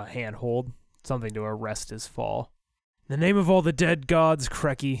 get a handhold, something to arrest his fall. In the name of all the dead gods,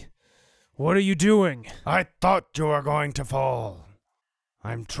 Kreki, what are you doing? I thought you were going to fall.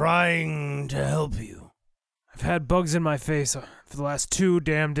 I'm trying to help you. I've had bugs in my face for the last 2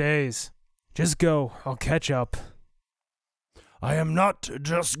 damn days. Just go. I'll catch up. I am not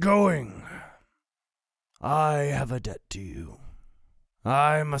just going. I have a debt to you.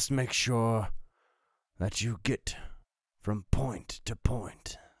 I must make sure that you get from point to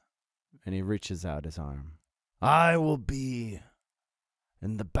point. And he reaches out his arm. I will be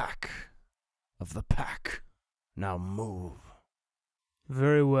in the back of the pack. Now move.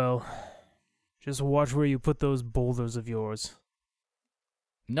 Very well. Just watch where you put those boulders of yours.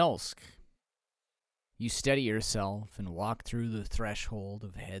 Nulsk, you steady yourself and walk through the threshold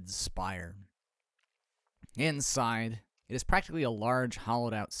of Head's Spire. Inside, it is practically a large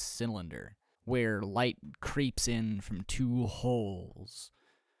hollowed-out cylinder where light creeps in from 2 holes,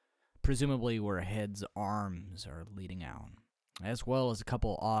 presumably where Head's arms are leading out, as well as a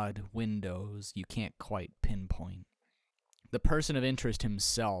couple odd windows you can't quite pinpoint. The person of interest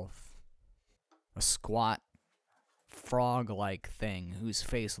himself, a squat, frog-like thing whose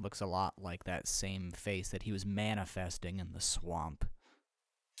face looks a lot like that same face that he was manifesting in the swamp,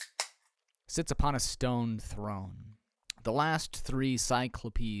 sits upon a stone throne. The last 3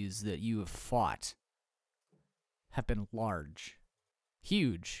 cyclopes that you have fought have been large,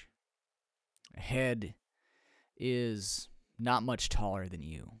 huge. Head is not much taller than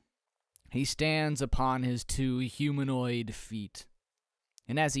you. He stands upon his 2 humanoid feet,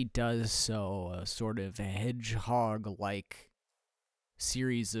 and as he does so, a sort of hedgehog-like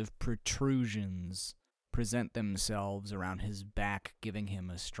series of protrusions present themselves around his back, giving him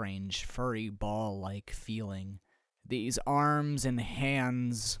a strange furry ball-like feeling. These arms and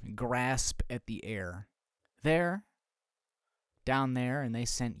hands grasp at the air. There, down there, and they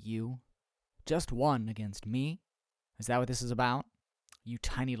sent you. Just one against me? Is that what this is about? You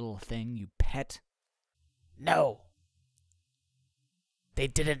tiny little thing, you pet? No. They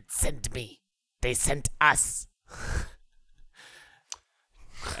didn't send me. They sent us.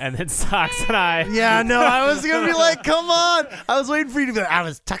 And then Socks and I. Yeah, no, I was going to be like, come on. I was waiting for you to be like, I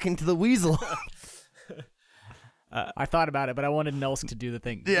was tucking to the weasel. I thought about it, but I wanted Nulsk to do the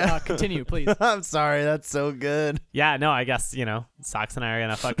thing. Yeah. Continue, please. I'm sorry. That's so good. Yeah, no, I guess, Socks and I are going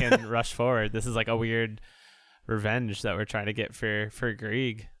to fucking rush forward. This is like a weird revenge that we're trying to get for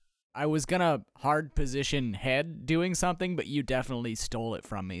Grieg. I was gonna hard position Head doing something, but you definitely stole it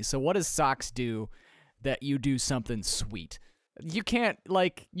from me. So what does Socks do that you do something sweet? You can't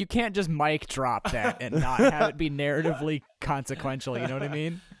just mic drop that and not have it be narratively consequential, you know what I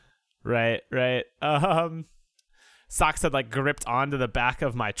mean? Right. Socks had gripped onto the back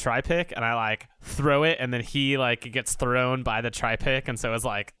of my tri-pick, and I throw it, and then he gets thrown by the tri-pick, and so it's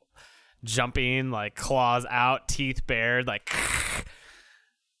jumping, claws out, teeth bared,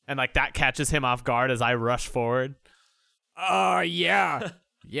 and that catches him off guard as I rush forward. Yeah.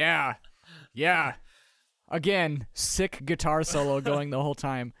 Again, sick guitar solo going the whole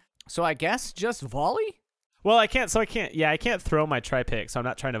time. So I guess just volley? Well, I can't throw my tri-pick, so I'm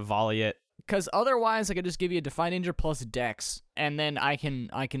not trying to volley it. Because otherwise, I could just give you a Defy Ninja plus Dex, and then I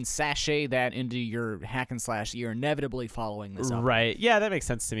can sashay that into your hack and slash. You're inevitably following this up. Right. Yeah, that makes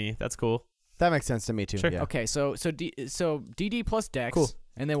sense to me. That's cool. That makes sense to me too. Sure. Yeah. Okay, so DD plus Dex, Cool.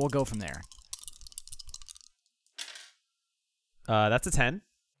 and then we'll go from there. That's a 10.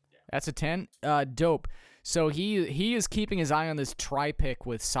 That's a 10. Dope. So he is keeping his eye on this tri-pick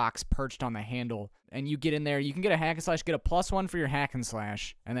with Socks perched on the handle, and you get in there. You can get a hack and slash, get a +1 for your hack and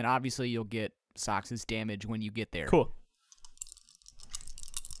slash, and then obviously you'll get Socks' damage when you get there. Cool.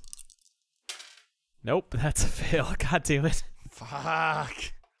 Nope, that's a fail. God damn it. Fuck.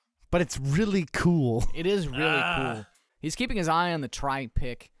 But it's really cool. It is really cool. He's keeping his eye on the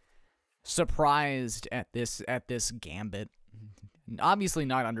tri-pick, surprised at this gambit. Obviously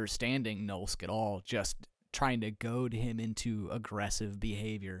not understanding Nulsk at all, just trying to goad him into aggressive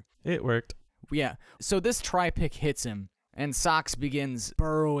behavior. It worked. Yeah, so this tri-pick hits him, and Socks begins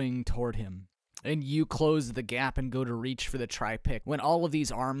burrowing toward him. And you close the gap and go to reach for the tri-pick when all of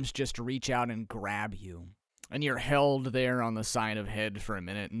these arms just reach out and grab you. And you're held there on the side of Head for a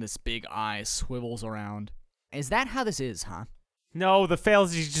minute, and this big eye swivels around. Is that how this is, huh? No, the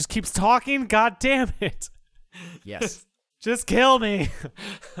fails. He just keeps talking. God damn it! Yes. Just kill me.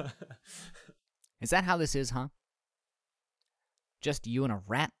 Is that how this is, huh? Just you and a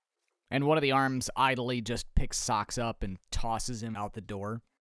rat? And one of the arms idly just picks Socks up and tosses him out the door.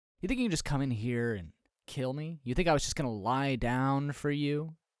 You think you can just come in here and kill me? You think I was just gonna lie down for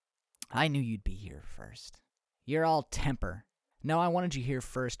you? I knew you'd be here first. You're all temper. No, I wanted you here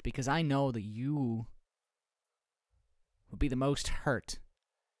first because I know that you would be the most hurt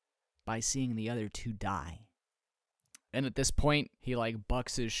by seeing the other two die. And at this point, he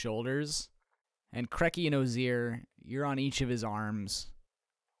bucks his shoulders. And Kreki and Ozir, you're on each of his arms,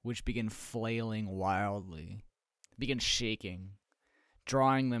 which begin flailing wildly, begin shaking,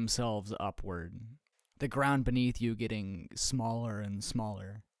 drawing themselves upward. The ground beneath you getting smaller and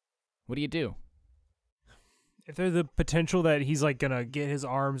smaller. What do you do? If there's the potential that he's gonna get his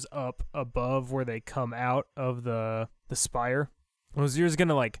arms up above where they come out of the spire, Ozir's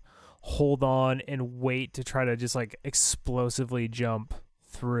gonna hold on and wait to try to just explosively jump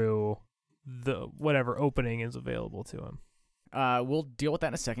through the whatever opening is available to him. We'll deal with that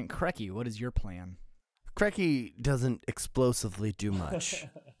in a second. Kreki, what is your plan? Kreki doesn't explosively do much.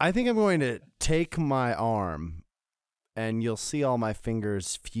 I think I'm going to take my arm, and you'll see all my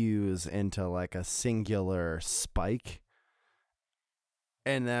fingers fuse into a singular spike.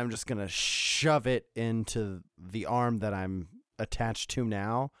 And then I'm just going to shove it into the arm that I'm attached to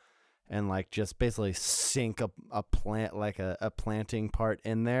now, and just basically sink a plant, a planting part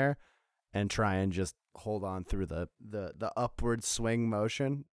in there, and try and just hold on through the upward swing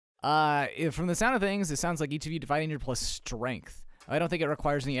motion. From the sound of things, it sounds like each of you dividing your plus strength. I don't think it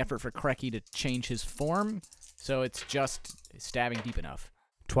requires any effort for Kreki to change his form, so it's just stabbing deep enough.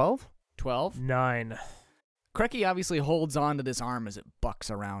 12? 12? 9. Kreki obviously holds on to this arm as it bucks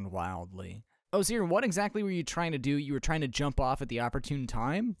around wildly. Ozir, what exactly were you trying to do? You were trying to jump off at the opportune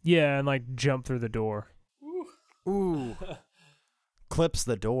time? Yeah, and jump through the door. Ooh. Clips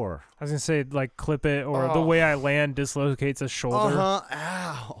the door. I was gonna say clip it, or the way I land dislocates a shoulder.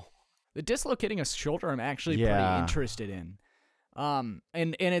 Ow. The dislocating a shoulder I'm actually pretty interested in. And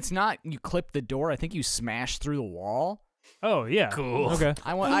it's not you clip the door, I think you smash through the wall. Oh yeah. Cool. Okay.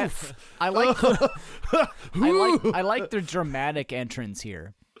 I like the dramatic entrance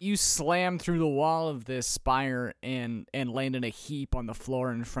here. You slam through the wall of this spire and land in a heap on the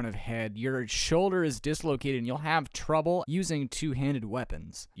floor in front of Head. Your shoulder is dislocated and you'll have trouble using two-handed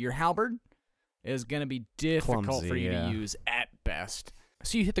weapons. Your halberd is going to be difficult Clumsy, for you to use at best.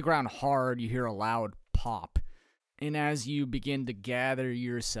 So you hit the ground hard, you hear a loud pop. And as you begin to gather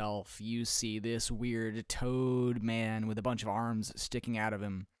yourself, you see this weird toad man with a bunch of arms sticking out of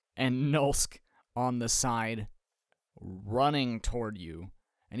him, and Nulsk on the side running toward you.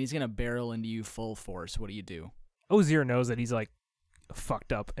 And he's going to barrel into you full force. What do you do? Ozir knows that he's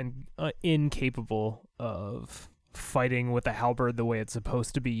fucked up and incapable of fighting with the halberd the way it's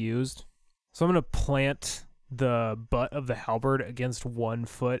supposed to be used. So I'm going to plant the butt of the halberd against one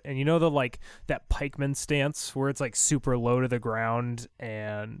foot. And you know that pikeman stance where it's super low to the ground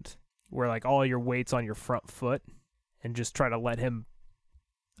and where all your weight's on your front foot, and just try to let him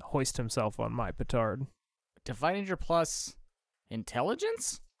hoist himself on my petard. Dividing your plus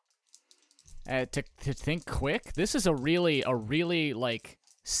intelligence? To think quick? This is a really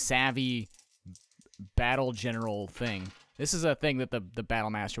savvy battle general thing. This is a thing that the battle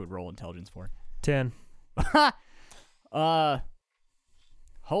master would roll intelligence for. 10.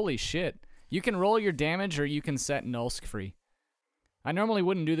 Holy shit. You can roll your damage or you can set Nulsk free. I normally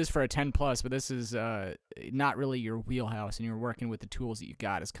wouldn't do this for a 10 plus, but this is not really your wheelhouse, and you're working with the tools that you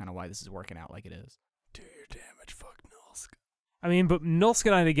got is kind of why this is working out like it is. Do your damage, fuck Nulsk. I mean, but Nulsk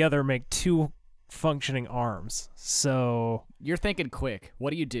and I together make 2 functioning arms, so... You're thinking quick.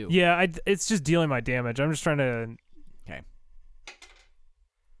 What do you do? Yeah, it's just dealing my damage. I'm just trying to... Okay.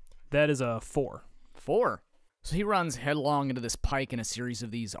 That is a 4. 4. So he runs headlong into this pike, and a series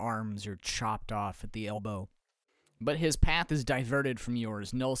of these arms are chopped off at the elbow. But his path is diverted from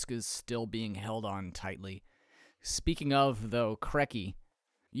yours. Nulsk is still being held on tightly. Speaking of, though, Kreki,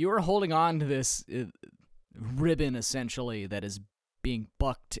 you are holding on to this ribbon, essentially, that is being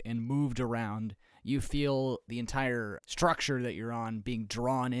bucked and moved around. You feel the entire structure that you're on being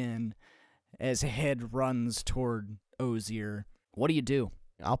drawn in as Head runs toward Ozir. What do you do?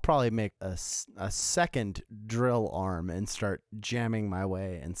 I'll probably make a second drill arm and start jamming my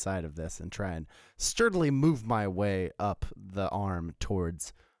way inside of this and try and sturdily move my way up the arm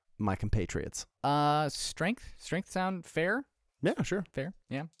towards my compatriots. Strength? Strength sound fair? Yeah, sure. Fair,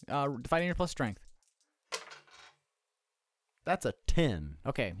 yeah. Dividing your plus strength. That's a 10.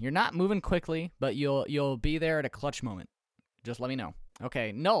 Okay, you're not moving quickly, but you'll be there at a clutch moment. Just let me know.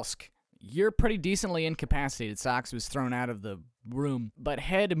 Okay, Nulsk, you're pretty decently incapacitated. Sox was thrown out of the room, but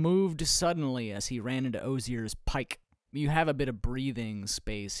Head moved suddenly as he ran into Ozir's pike. You have a bit of breathing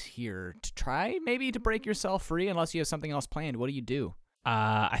space here to try maybe to break yourself free unless you have something else planned. What do you do?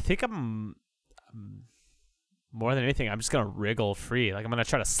 I think I'm more than anything, I'm just going to wriggle free. Like, I'm going to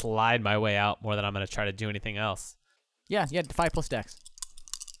try to slide my way out more than I'm going to try to do anything else. Yeah, 5 plus dex.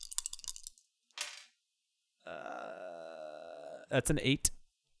 That's an 8.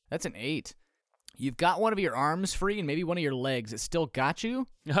 That's an 8. You've got one of your arms free and maybe one of your legs. It still got you?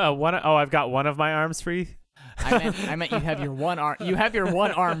 I've got one of my arms free. I meant you have your one arm. You have your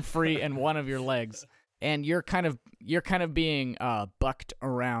one arm free and one of your legs, and you're kind of being bucked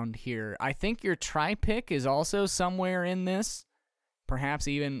around here. I think your tri-pick is also somewhere in this, perhaps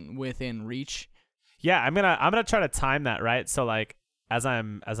even within reach. Yeah, I'm gonna try to time that, right. So like as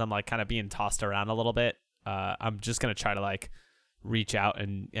I'm like kind of being tossed around a little bit, I'm just gonna try to like reach out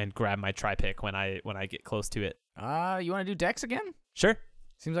and grab my tri-pick when I get close to it. You want to do dex again? Sure.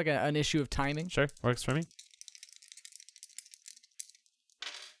 Seems like an issue of timing. Sure, works for me.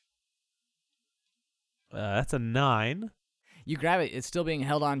 That's a 9. You grab it. It's still being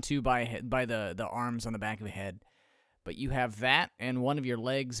held on to by the arms on the back of the head. But you have that and one of your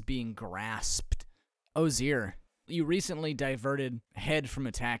legs being grasped. Ozir, you recently diverted Head from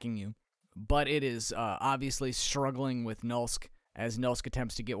attacking you, but it is obviously struggling with Nulsk as Nulsk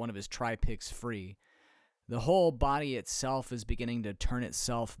attempts to get one of his tri-picks free. The whole body itself is beginning to turn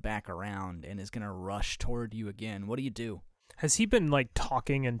itself back around and is going to rush toward you again. What do you do? Has he been like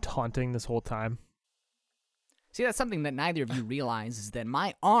talking and taunting this whole time? See, that's something that neither of you realize, is that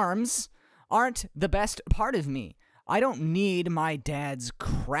my arms aren't the best part of me. I don't need my dad's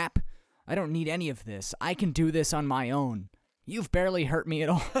crap. I don't need any of this. I can do this on my own. You've barely hurt me at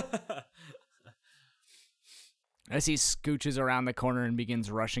all. As he scooches around the corner and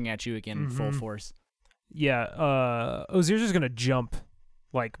begins rushing at you again in full force. Yeah, Ozir's just gonna jump,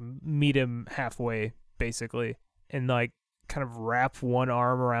 like meet him halfway, basically, and like kind of wrap one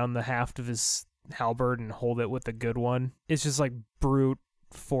arm around the haft of his halberd and hold it with the good one. It's just like brute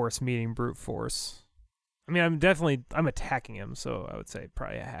force meeting brute force. I mean, I'm attacking him, so I would say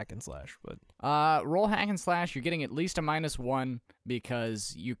probably a hack and slash. But roll hack and slash. You're getting at least a -1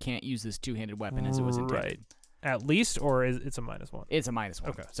 because you can't use this two-handed weapon as it was intended. Right. At least, or it's a -1? It's a -1.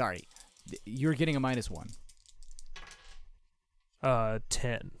 Okay. Sorry. You're getting a -1.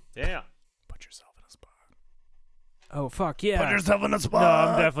 10. Yeah. Put yourself in a spot. Oh, fuck, yeah. Put yourself in a spot. No,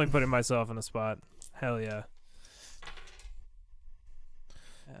 I'm definitely putting myself in a spot. Hell yeah.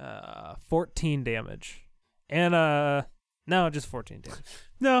 14 damage. And, no, just 14 damage.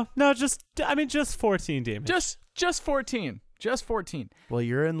 No, just 14 damage. Just 14. Just 14. Well,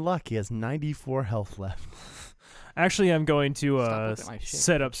 you're in luck. He has 94 health left. Actually, I'm going to Stop looking at my shit.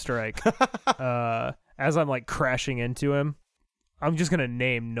 set up strike. As I'm like crashing into him, I'm just gonna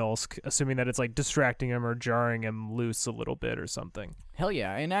name Nulsk, assuming that it's like distracting him or jarring him loose a little bit or something. Hell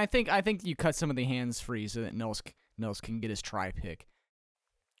yeah. And I think you cut some of the hands free so that Nulsk can get his tri-pick.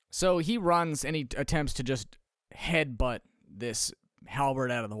 So he runs and he attempts to just headbutt this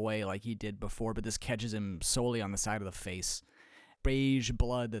halberd out of the way like he did before, but this catches him solely on the side of the face. Beige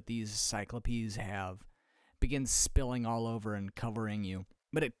blood that these cyclopes have begins spilling all over and covering you.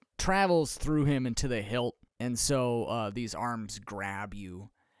 But it travels through him into the hilt, and so these arms grab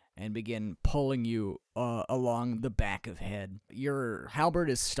you and begin pulling you along the back of Head. Your halberd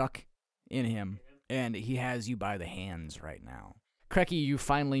is stuck in him, and he has you by the hands right now. Krecky, you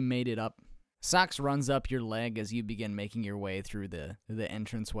finally made it up. Sox runs up your leg as you begin making your way through the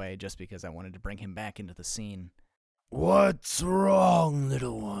entranceway, just because I wanted to bring him back into the scene. What's wrong,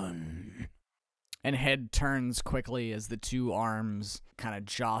 little one? And Head turns quickly as the two arms kind of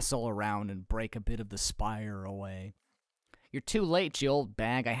jostle around and break a bit of the spire away. You're too late, you old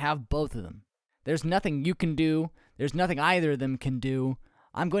bag. I have both of them. There's nothing you can do. There's nothing either of them can do.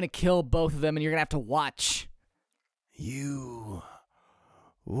 I'm going to kill both of them, and you're going to have to watch. You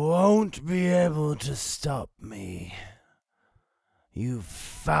won't be able to stop me. You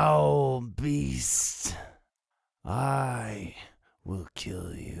foul beast. I will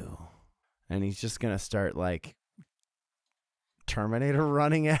kill you. And he's just going to start, like, Terminator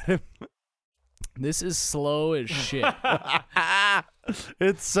running at him. This is slow as shit.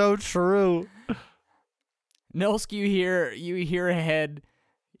 It's so true. Nulsk, you hear Head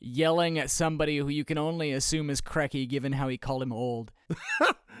yelling at somebody who you can only assume is Krecky, given how he called him old.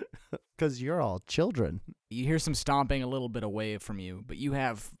 Because you're all children. You hear some stomping a little bit away from you, but you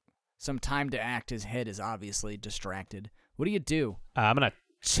have some time to act. His head is obviously distracted. What do you do? I'm going to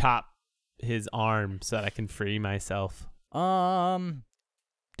chop his arm so that I can free myself.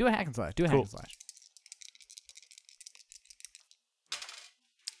 Do a hack and slash. Cool.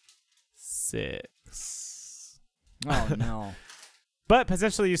 6. Oh no. But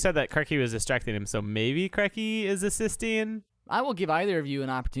potentially you said that Kreki was distracting him, so maybe Kreki is assisting. I will give either of you an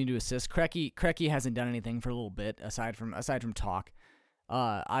opportunity to assist. Kreki hasn't done anything for a little bit aside from talk.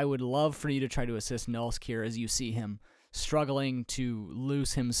 I would love for you to try to assist Nulsk here as you see him struggling to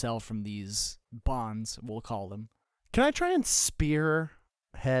loose himself from these bonds, we'll call them. Can I try and spear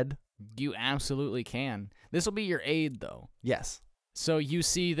Head? You absolutely can. This will be your aid, though. Yes. So you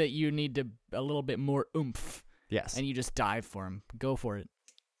see that you need a little bit more oomph, Yes. and you just dive for him. Go for it.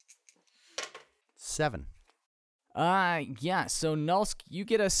 7. Yeah. So Nulsk, you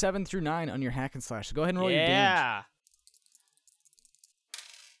get a 7 through 9 on your hack and slash. So go ahead and roll your damage.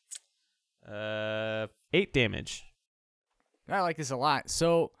 Yeah. 8 damage. I like this a lot.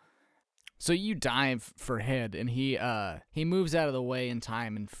 So you dive for Head, and he moves out of the way in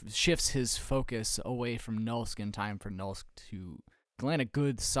time and shifts his focus away from Nulsk in time for Nulsk to land a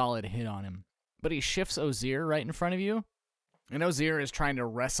good solid hit on him. But he shifts Ozir right in front of you, and Ozir is trying to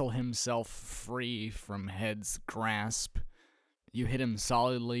wrestle himself free from Head's grasp. You hit him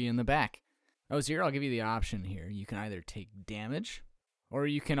solidly in the back. Ozir, I'll give you the option here. You can either take damage, or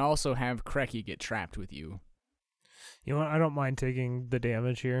you can also have Kreki get trapped with you. You know what? I don't mind taking the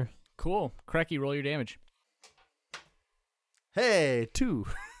damage here. Cool. Kreki, roll your damage. Hey, 2.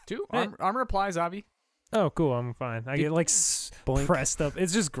 2. Armor applies, Avi. Oh, cool. I'm fine. I get like Boink. pressed up.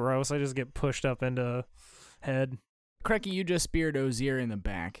 It's just gross. I just get pushed up into Head. Kreki, you just speared Ozir in the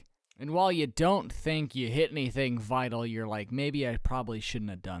back. And while you don't think you hit anything vital, you're like, maybe I probably shouldn't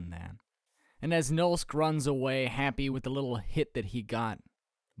have done that. And as Nulsk runs away, happy with the little hit that he got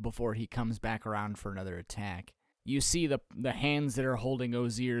before he comes back around for another attack, you see the hands that are holding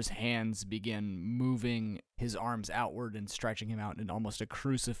Ozir's hands begin moving his arms outward and stretching him out in almost a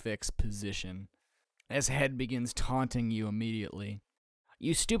crucifix position as Head begins taunting you immediately.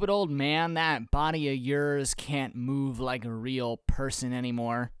 You stupid old man, that body of yours can't move like a real person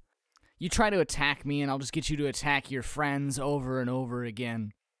anymore. You try to attack me and I'll just get you to attack your friends over and over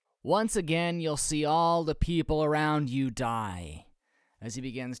again. Once again, you'll see all the people around you die. As he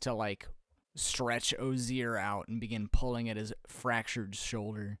begins to, stretch Ozir out and begin pulling at his fractured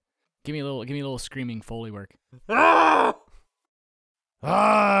shoulder. Give me a little screaming Foley work. I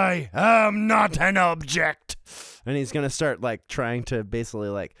am not an object. And he's going to start trying to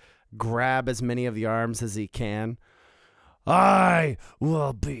basically grab as many of the arms as he can. I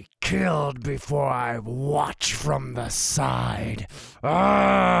will be killed before I watch from the side.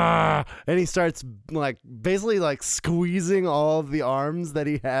 And he starts basically squeezing all of the arms that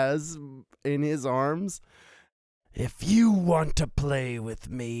he has in his arms. If you want to play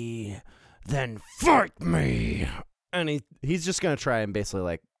with me, then fight me. And he's just going to try and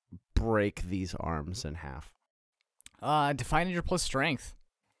basically break these arms in half. Define your plus strength.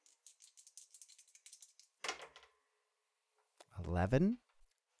 11?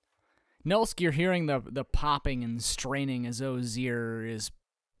 Nulsk, you're hearing the popping and straining as Ozir is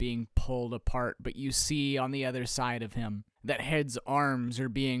being pulled apart, but you see on the other side of him that Head's arms are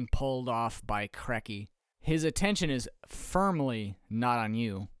being pulled off by Kreki. His attention is firmly not on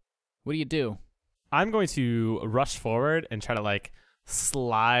you. What do you do? I'm going to rush forward and try to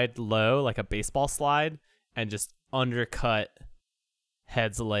slide low like a baseball slide and just undercut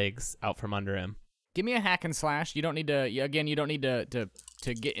Head's legs out from under him. Give me a hack and slash. You don't need to. Again, you don't need to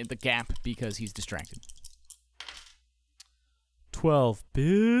get in the gap because he's distracted. 12,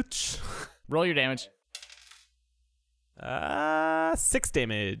 bitch. Roll your damage. 6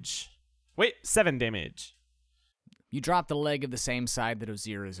 damage. Wait, 7 damage. You drop the leg of the same side that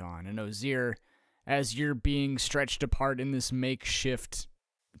Ozir is on, and Ozir, as you're being stretched apart in this makeshift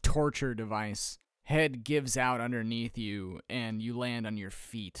torture device, Head gives out underneath you, and you land on your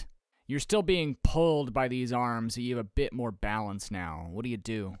feet. You're still being pulled by these arms, so you have a bit more balance now. What do you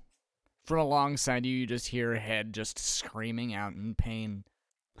do? From alongside you, you just hear Head just screaming out in pain.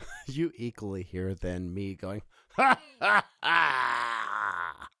 You equally hear than me going, ha ha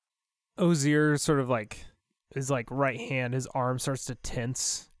ha! Ozir sort of his right hand, his arm starts to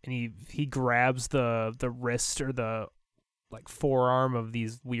tense, and he grabs the wrist or the forearm of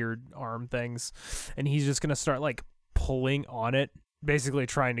these weird arm things, and he's just gonna start pulling on it, basically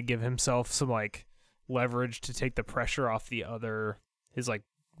trying to give himself some leverage to take the pressure off his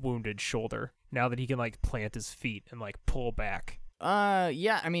wounded shoulder. Now that he can plant his feet and pull back.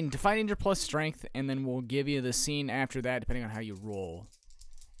 Yeah, I mean, defining your plus strength, and then we'll give you the scene after that, depending on how you roll.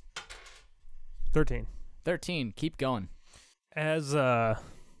 13. 13. Keep going. As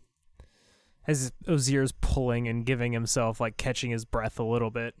as Ozir's pulling and giving himself, like, catching his breath a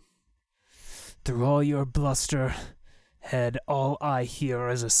little bit. Through all your bluster, Head, all I hear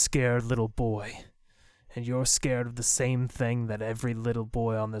is a scared little boy. And you're scared of the same thing that every little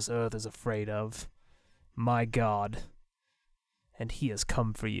boy on this earth is afraid of. My God. And he has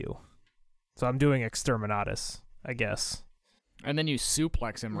come for you. So I'm doing Exterminatus, I guess. And then you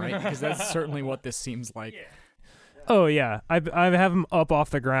suplex him, right? Because that's certainly what this seems like. Oh, yeah. I have him up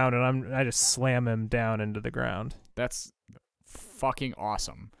off the ground, and I just slam him down into the ground. That's fucking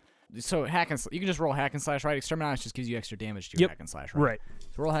awesome. So hack and you can just roll hack and slash, right? Exterminatus just gives you extra damage to your hack and slash, right? Right.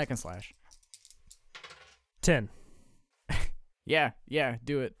 So roll hack and slash. 10. Yeah,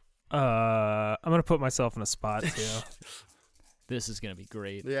 do it. I'm gonna put myself in a spot too. This is gonna be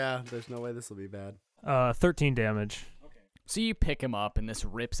great. Yeah, there's no way this will be bad. 13 damage. So you pick him up, and this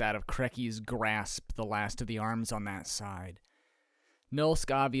rips out of Kreki's grasp the last of the arms on that side.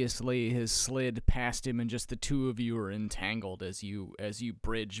 Nulsk obviously has slid past him, and just the two of you are entangled as you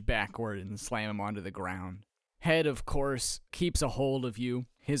bridge backward and slam him onto the ground. Head, of course, keeps a hold of you,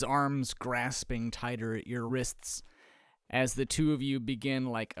 his arms grasping tighter at your wrists, as the two of you begin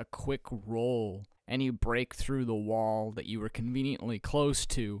like a quick roll, and you break through the wall that you were conveniently close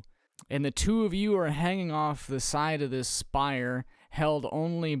to. And the two of you are hanging off the side of this spire, held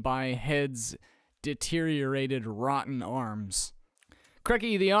only by Head's deteriorated, rotten arms.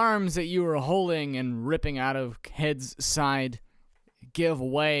 Kreki, the arms that you were holding and ripping out of Head's side give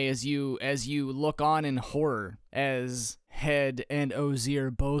way as you look on in horror as Head and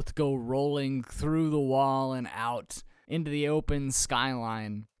Ozir both go rolling through the wall and out into the open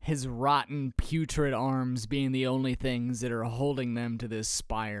skyline, his rotten, putrid arms being the only things that are holding them to this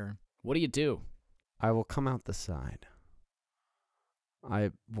spire. What do? I will come out the side.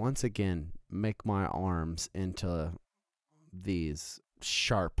 I once again make my arms into these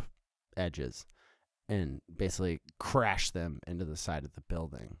sharp edges and basically crash them into the side of the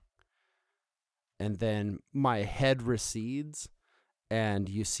building. And then my head recedes, and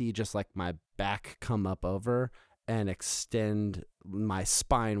you see just like my back come up over and extend my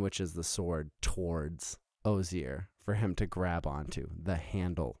spine, which is the sword, towards Ozir for him to grab onto the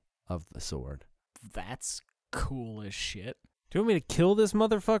handle of the sword. That's cool as shit. Do you want me to kill this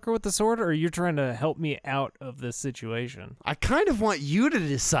motherfucker with the sword, or are you trying to help me out of this situation? I kind of want you to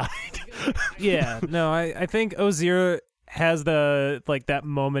decide. Yeah, no, I think Ozir has that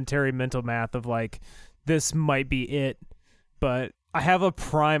momentary mental math of like, this might be it, but I have a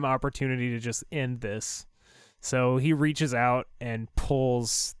prime opportunity to just end this. So he reaches out and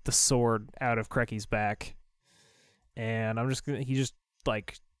pulls the sword out of Kreki's back, and he just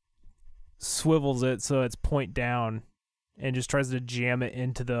like swivels it so it's point down, and just tries to jam it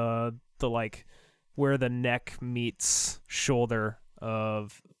into the like where the neck meets shoulder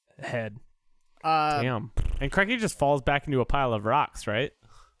of Head. Damn. And Kreki just falls back into a pile of rocks, right?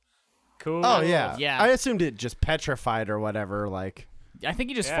 Cool. Oh, yeah. Yeah. I assumed it just petrified or whatever, like... I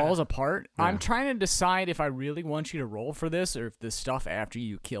think he just falls apart. Yeah. I'm trying to decide if I really want you to roll for this, or if the stuff after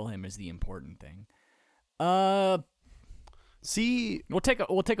you kill him is the important thing. See... We'll take a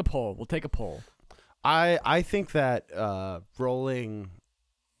poll. We'll take a poll. I think that rolling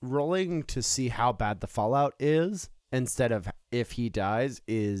to see how bad the fallout is instead of if he dies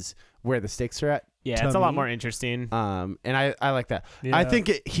is where the stakes are at. Yeah, it's a lot more interesting. And I like that. Yeah. I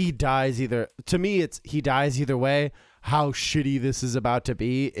think he dies either. To me, it's he dies either way. How shitty this is about to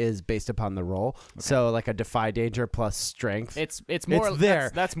be is based upon the roll. Okay. So like a defy danger plus strength. It's more. It's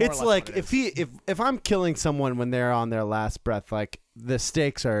there. That's more. It's like if I'm killing someone when they're on their last breath, like the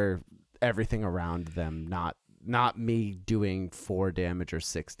stakes are everything around them, not me doing 4 damage or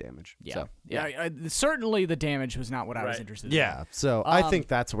 6 damage. Yeah. So, yeah. Certainly the damage was not what I was interested in. Yeah. So I think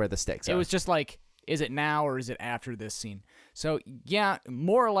that's where the stakes are. It was just like, is it now or is it after this scene? So yeah,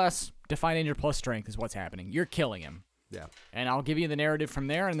 more or less, defy danger plus strength is what's happening. You're killing him. Yeah. And I'll give you the narrative from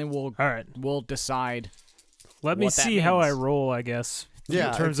there, and then we'll decide. Let me see how I roll, I guess.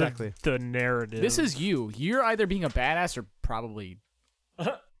 Yeah, in terms exactly. of the narrative. This is you. You're either being a badass or probably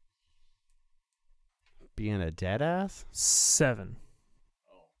being a dead ass. 7.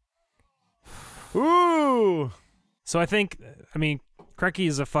 Ooh. So I mean, Kreki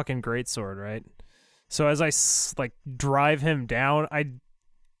is a fucking greatsword, right? So as I drive him down,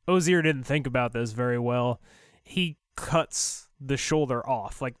 Ozir didn't think about this very well. He cuts the shoulder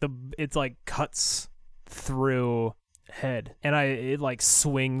off, it's cuts through Head, and it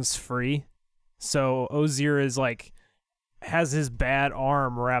swings free. So Ozir is has his bad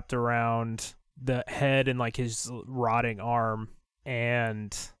arm wrapped around the Head and his rotting arm,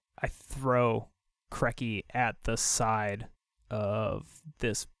 and I throw Kreki at the side of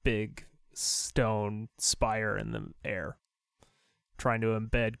this big stone spire in the air, trying to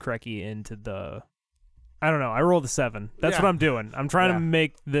embed Kreki into the. I don't know. I rolled a 7. That's Yeah. what I'm doing. I'm trying Yeah. to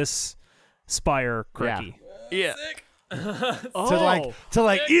make this spire Yeah. Kreki. Yeah. To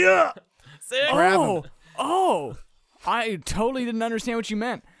like yeah. Grab him. Oh, I totally didn't understand what you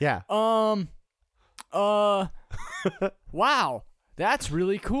meant. Yeah. Wow, that's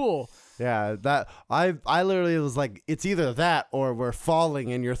really cool. Yeah, that I literally was like, it's either that or we're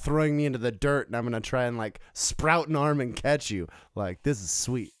falling and you're throwing me into the dirt and I'm gonna try and like sprout an arm and catch you. Like, this is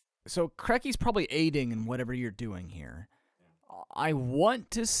sweet. So Kreki's probably aiding in whatever you're doing here. I want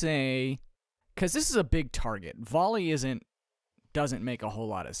to say, because this is a big target, volley doesn't make a whole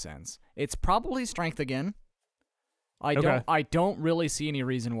lot of sense. It's probably strength again. Okay. I don't really see any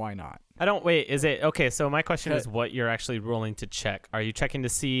reason why not. I don't wait. Is it okay? So my question Okay. is, what you're actually rolling to check? Are you checking to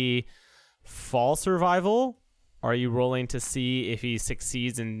see fall survival? Are you rolling to see if he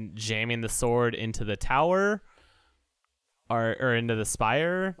succeeds in jamming the sword into the tower, or into the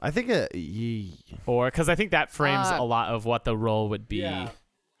spire? I think Or because I think that frames Uh, a lot of what the roll would be.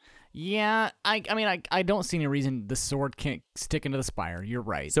 Yeah, I don't see any reason the sword can't stick into the spire. You're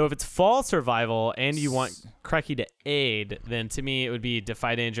right. So if it's fall survival and you want Kreki to aid, then to me it would be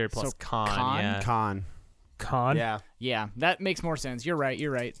defy danger plus So con. con? Yeah. Con. Yeah. Yeah, that makes more sense. You're right.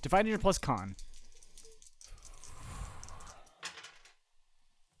 Divide danger plus con.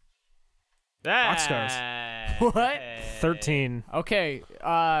 Rock stars. What? 13. Okay.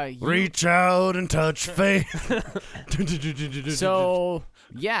 Reach out and touch fate. So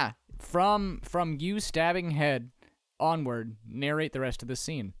yeah, from you stabbing head onward, narrate the rest of the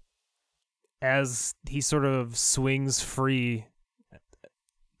scene. As he sort of swings free,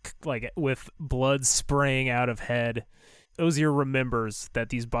 like with blood spraying out of head, Osier remembers that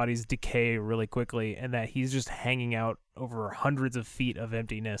these bodies decay really quickly and that he's just hanging out over hundreds of feet of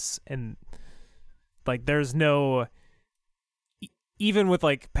emptiness. And like there's no, even with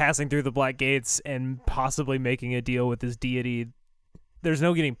like passing through the Black Gates and possibly making a deal with his deity, there's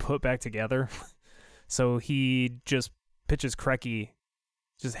no getting put back together. So he just pitches Kreki,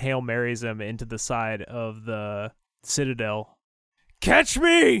 just Hail Marys him into the side of the citadel. Catch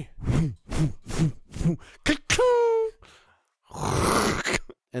me!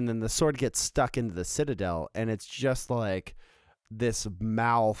 And then the sword gets stuck into the citadel, and it's just like this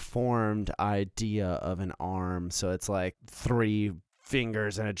malformed idea of an arm. So it's like 3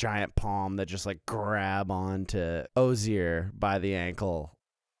 fingers and a giant palm that just like grab onto Osier by the ankle.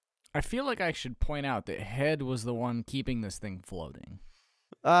 I feel like I should point out that Head was the one keeping this thing floating.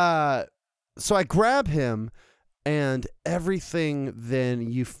 So I grab him, and everything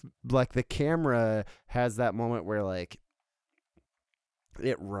then like the camera has that moment where like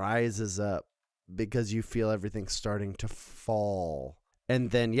it rises up because you feel everything starting to fall. And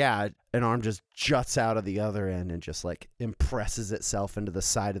then, yeah, an arm just juts out of the other end and just like impresses itself into the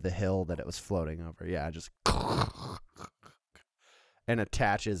side of the hill that it was floating over. Yeah, just and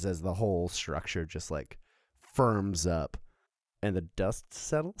attaches as the whole structure just like firms up and the dust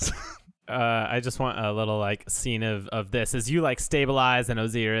settles. I just want a little like scene of this as you like stabilize and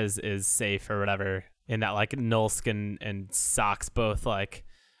Osier is safe or whatever, and that like Nulsk and Socks both like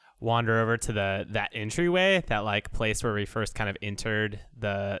wander over to that entryway, that like place where we first kind of entered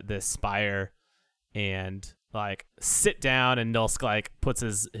the spire, and like sit down, and Nulsk like puts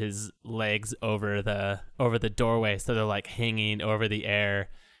his legs over the doorway, so they're like hanging over the air,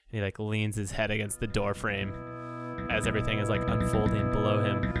 and he like leans his head against the door frame as everything is like unfolding below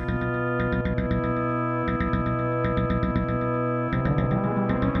him.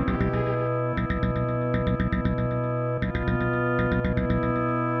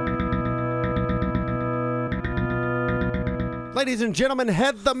 Ladies and gentlemen,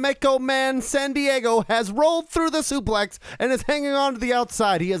 Head the Mako Man San Diego has rolled through the suplex and is hanging on to the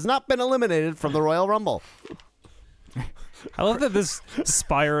outside. He has not been eliminated from the Royal Rumble. I love that this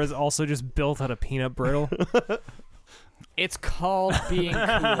spire is also just built out of peanut brittle. It's called being cool.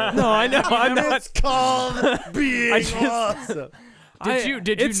 No, I know. I'm not. It's called being awesome. Did you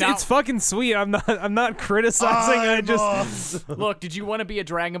it's, not It's fucking sweet. I'm not criticizing. I just look? Did you want to be a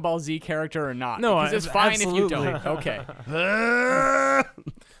Dragon Ball Z character or not? No, because it's fine if you absolutely. don't. Okay.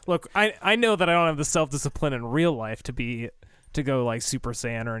 look. I know that I don't have the self-discipline in real life to go like Super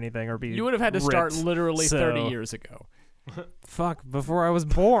Saiyan or anything, or be. You would have had to start ripped, literally so- 30 years ago. Fuck, before I was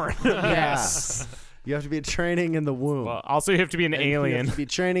born. Yes. You have to be training in the womb. Well, also you have to be an And You alien. have to be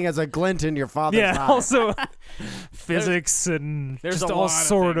training as a glint in your father's Yeah. eye. Also, physics and There's just a all lot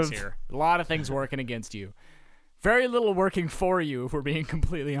sort of of. things here. A lot of things working against you. Very little working for you, if we're being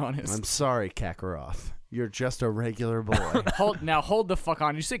completely honest. I'm sorry, Kakarot. You're just a regular boy. Hold the fuck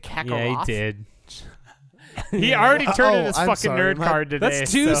on. You say Kakarot? Yeah, he did. He already turned in his I'm fucking sorry, nerd my- card today.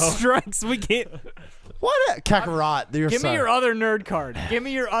 That's 2 so. strikes. We can't. What? Kakarot. You're Give me sorry. your other nerd card. Give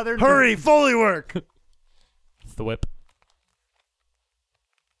me your other. Hurry, Foley work. It's the whip.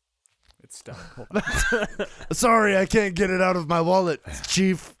 It's stuck. Hold on. Sorry, I can't get it out of my wallet,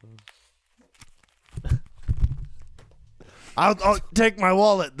 Chief. I'll take my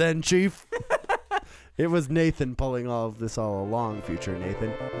wallet then, Chief. It was Nathan pulling all of this all along, future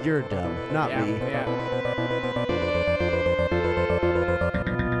Nathan. You're dumb, not Yeah, me. yeah.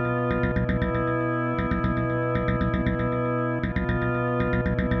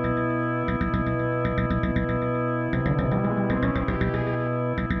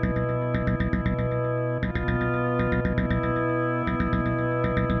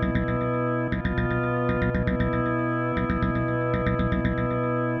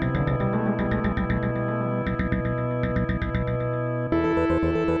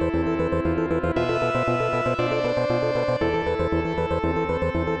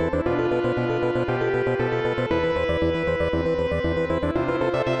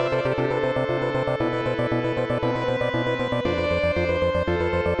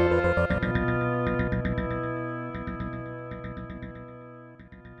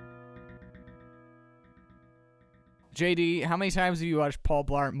 JD, how many times have you watched Paul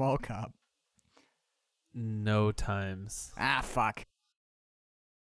Blart Mall Cop? No times. Ah, fuck.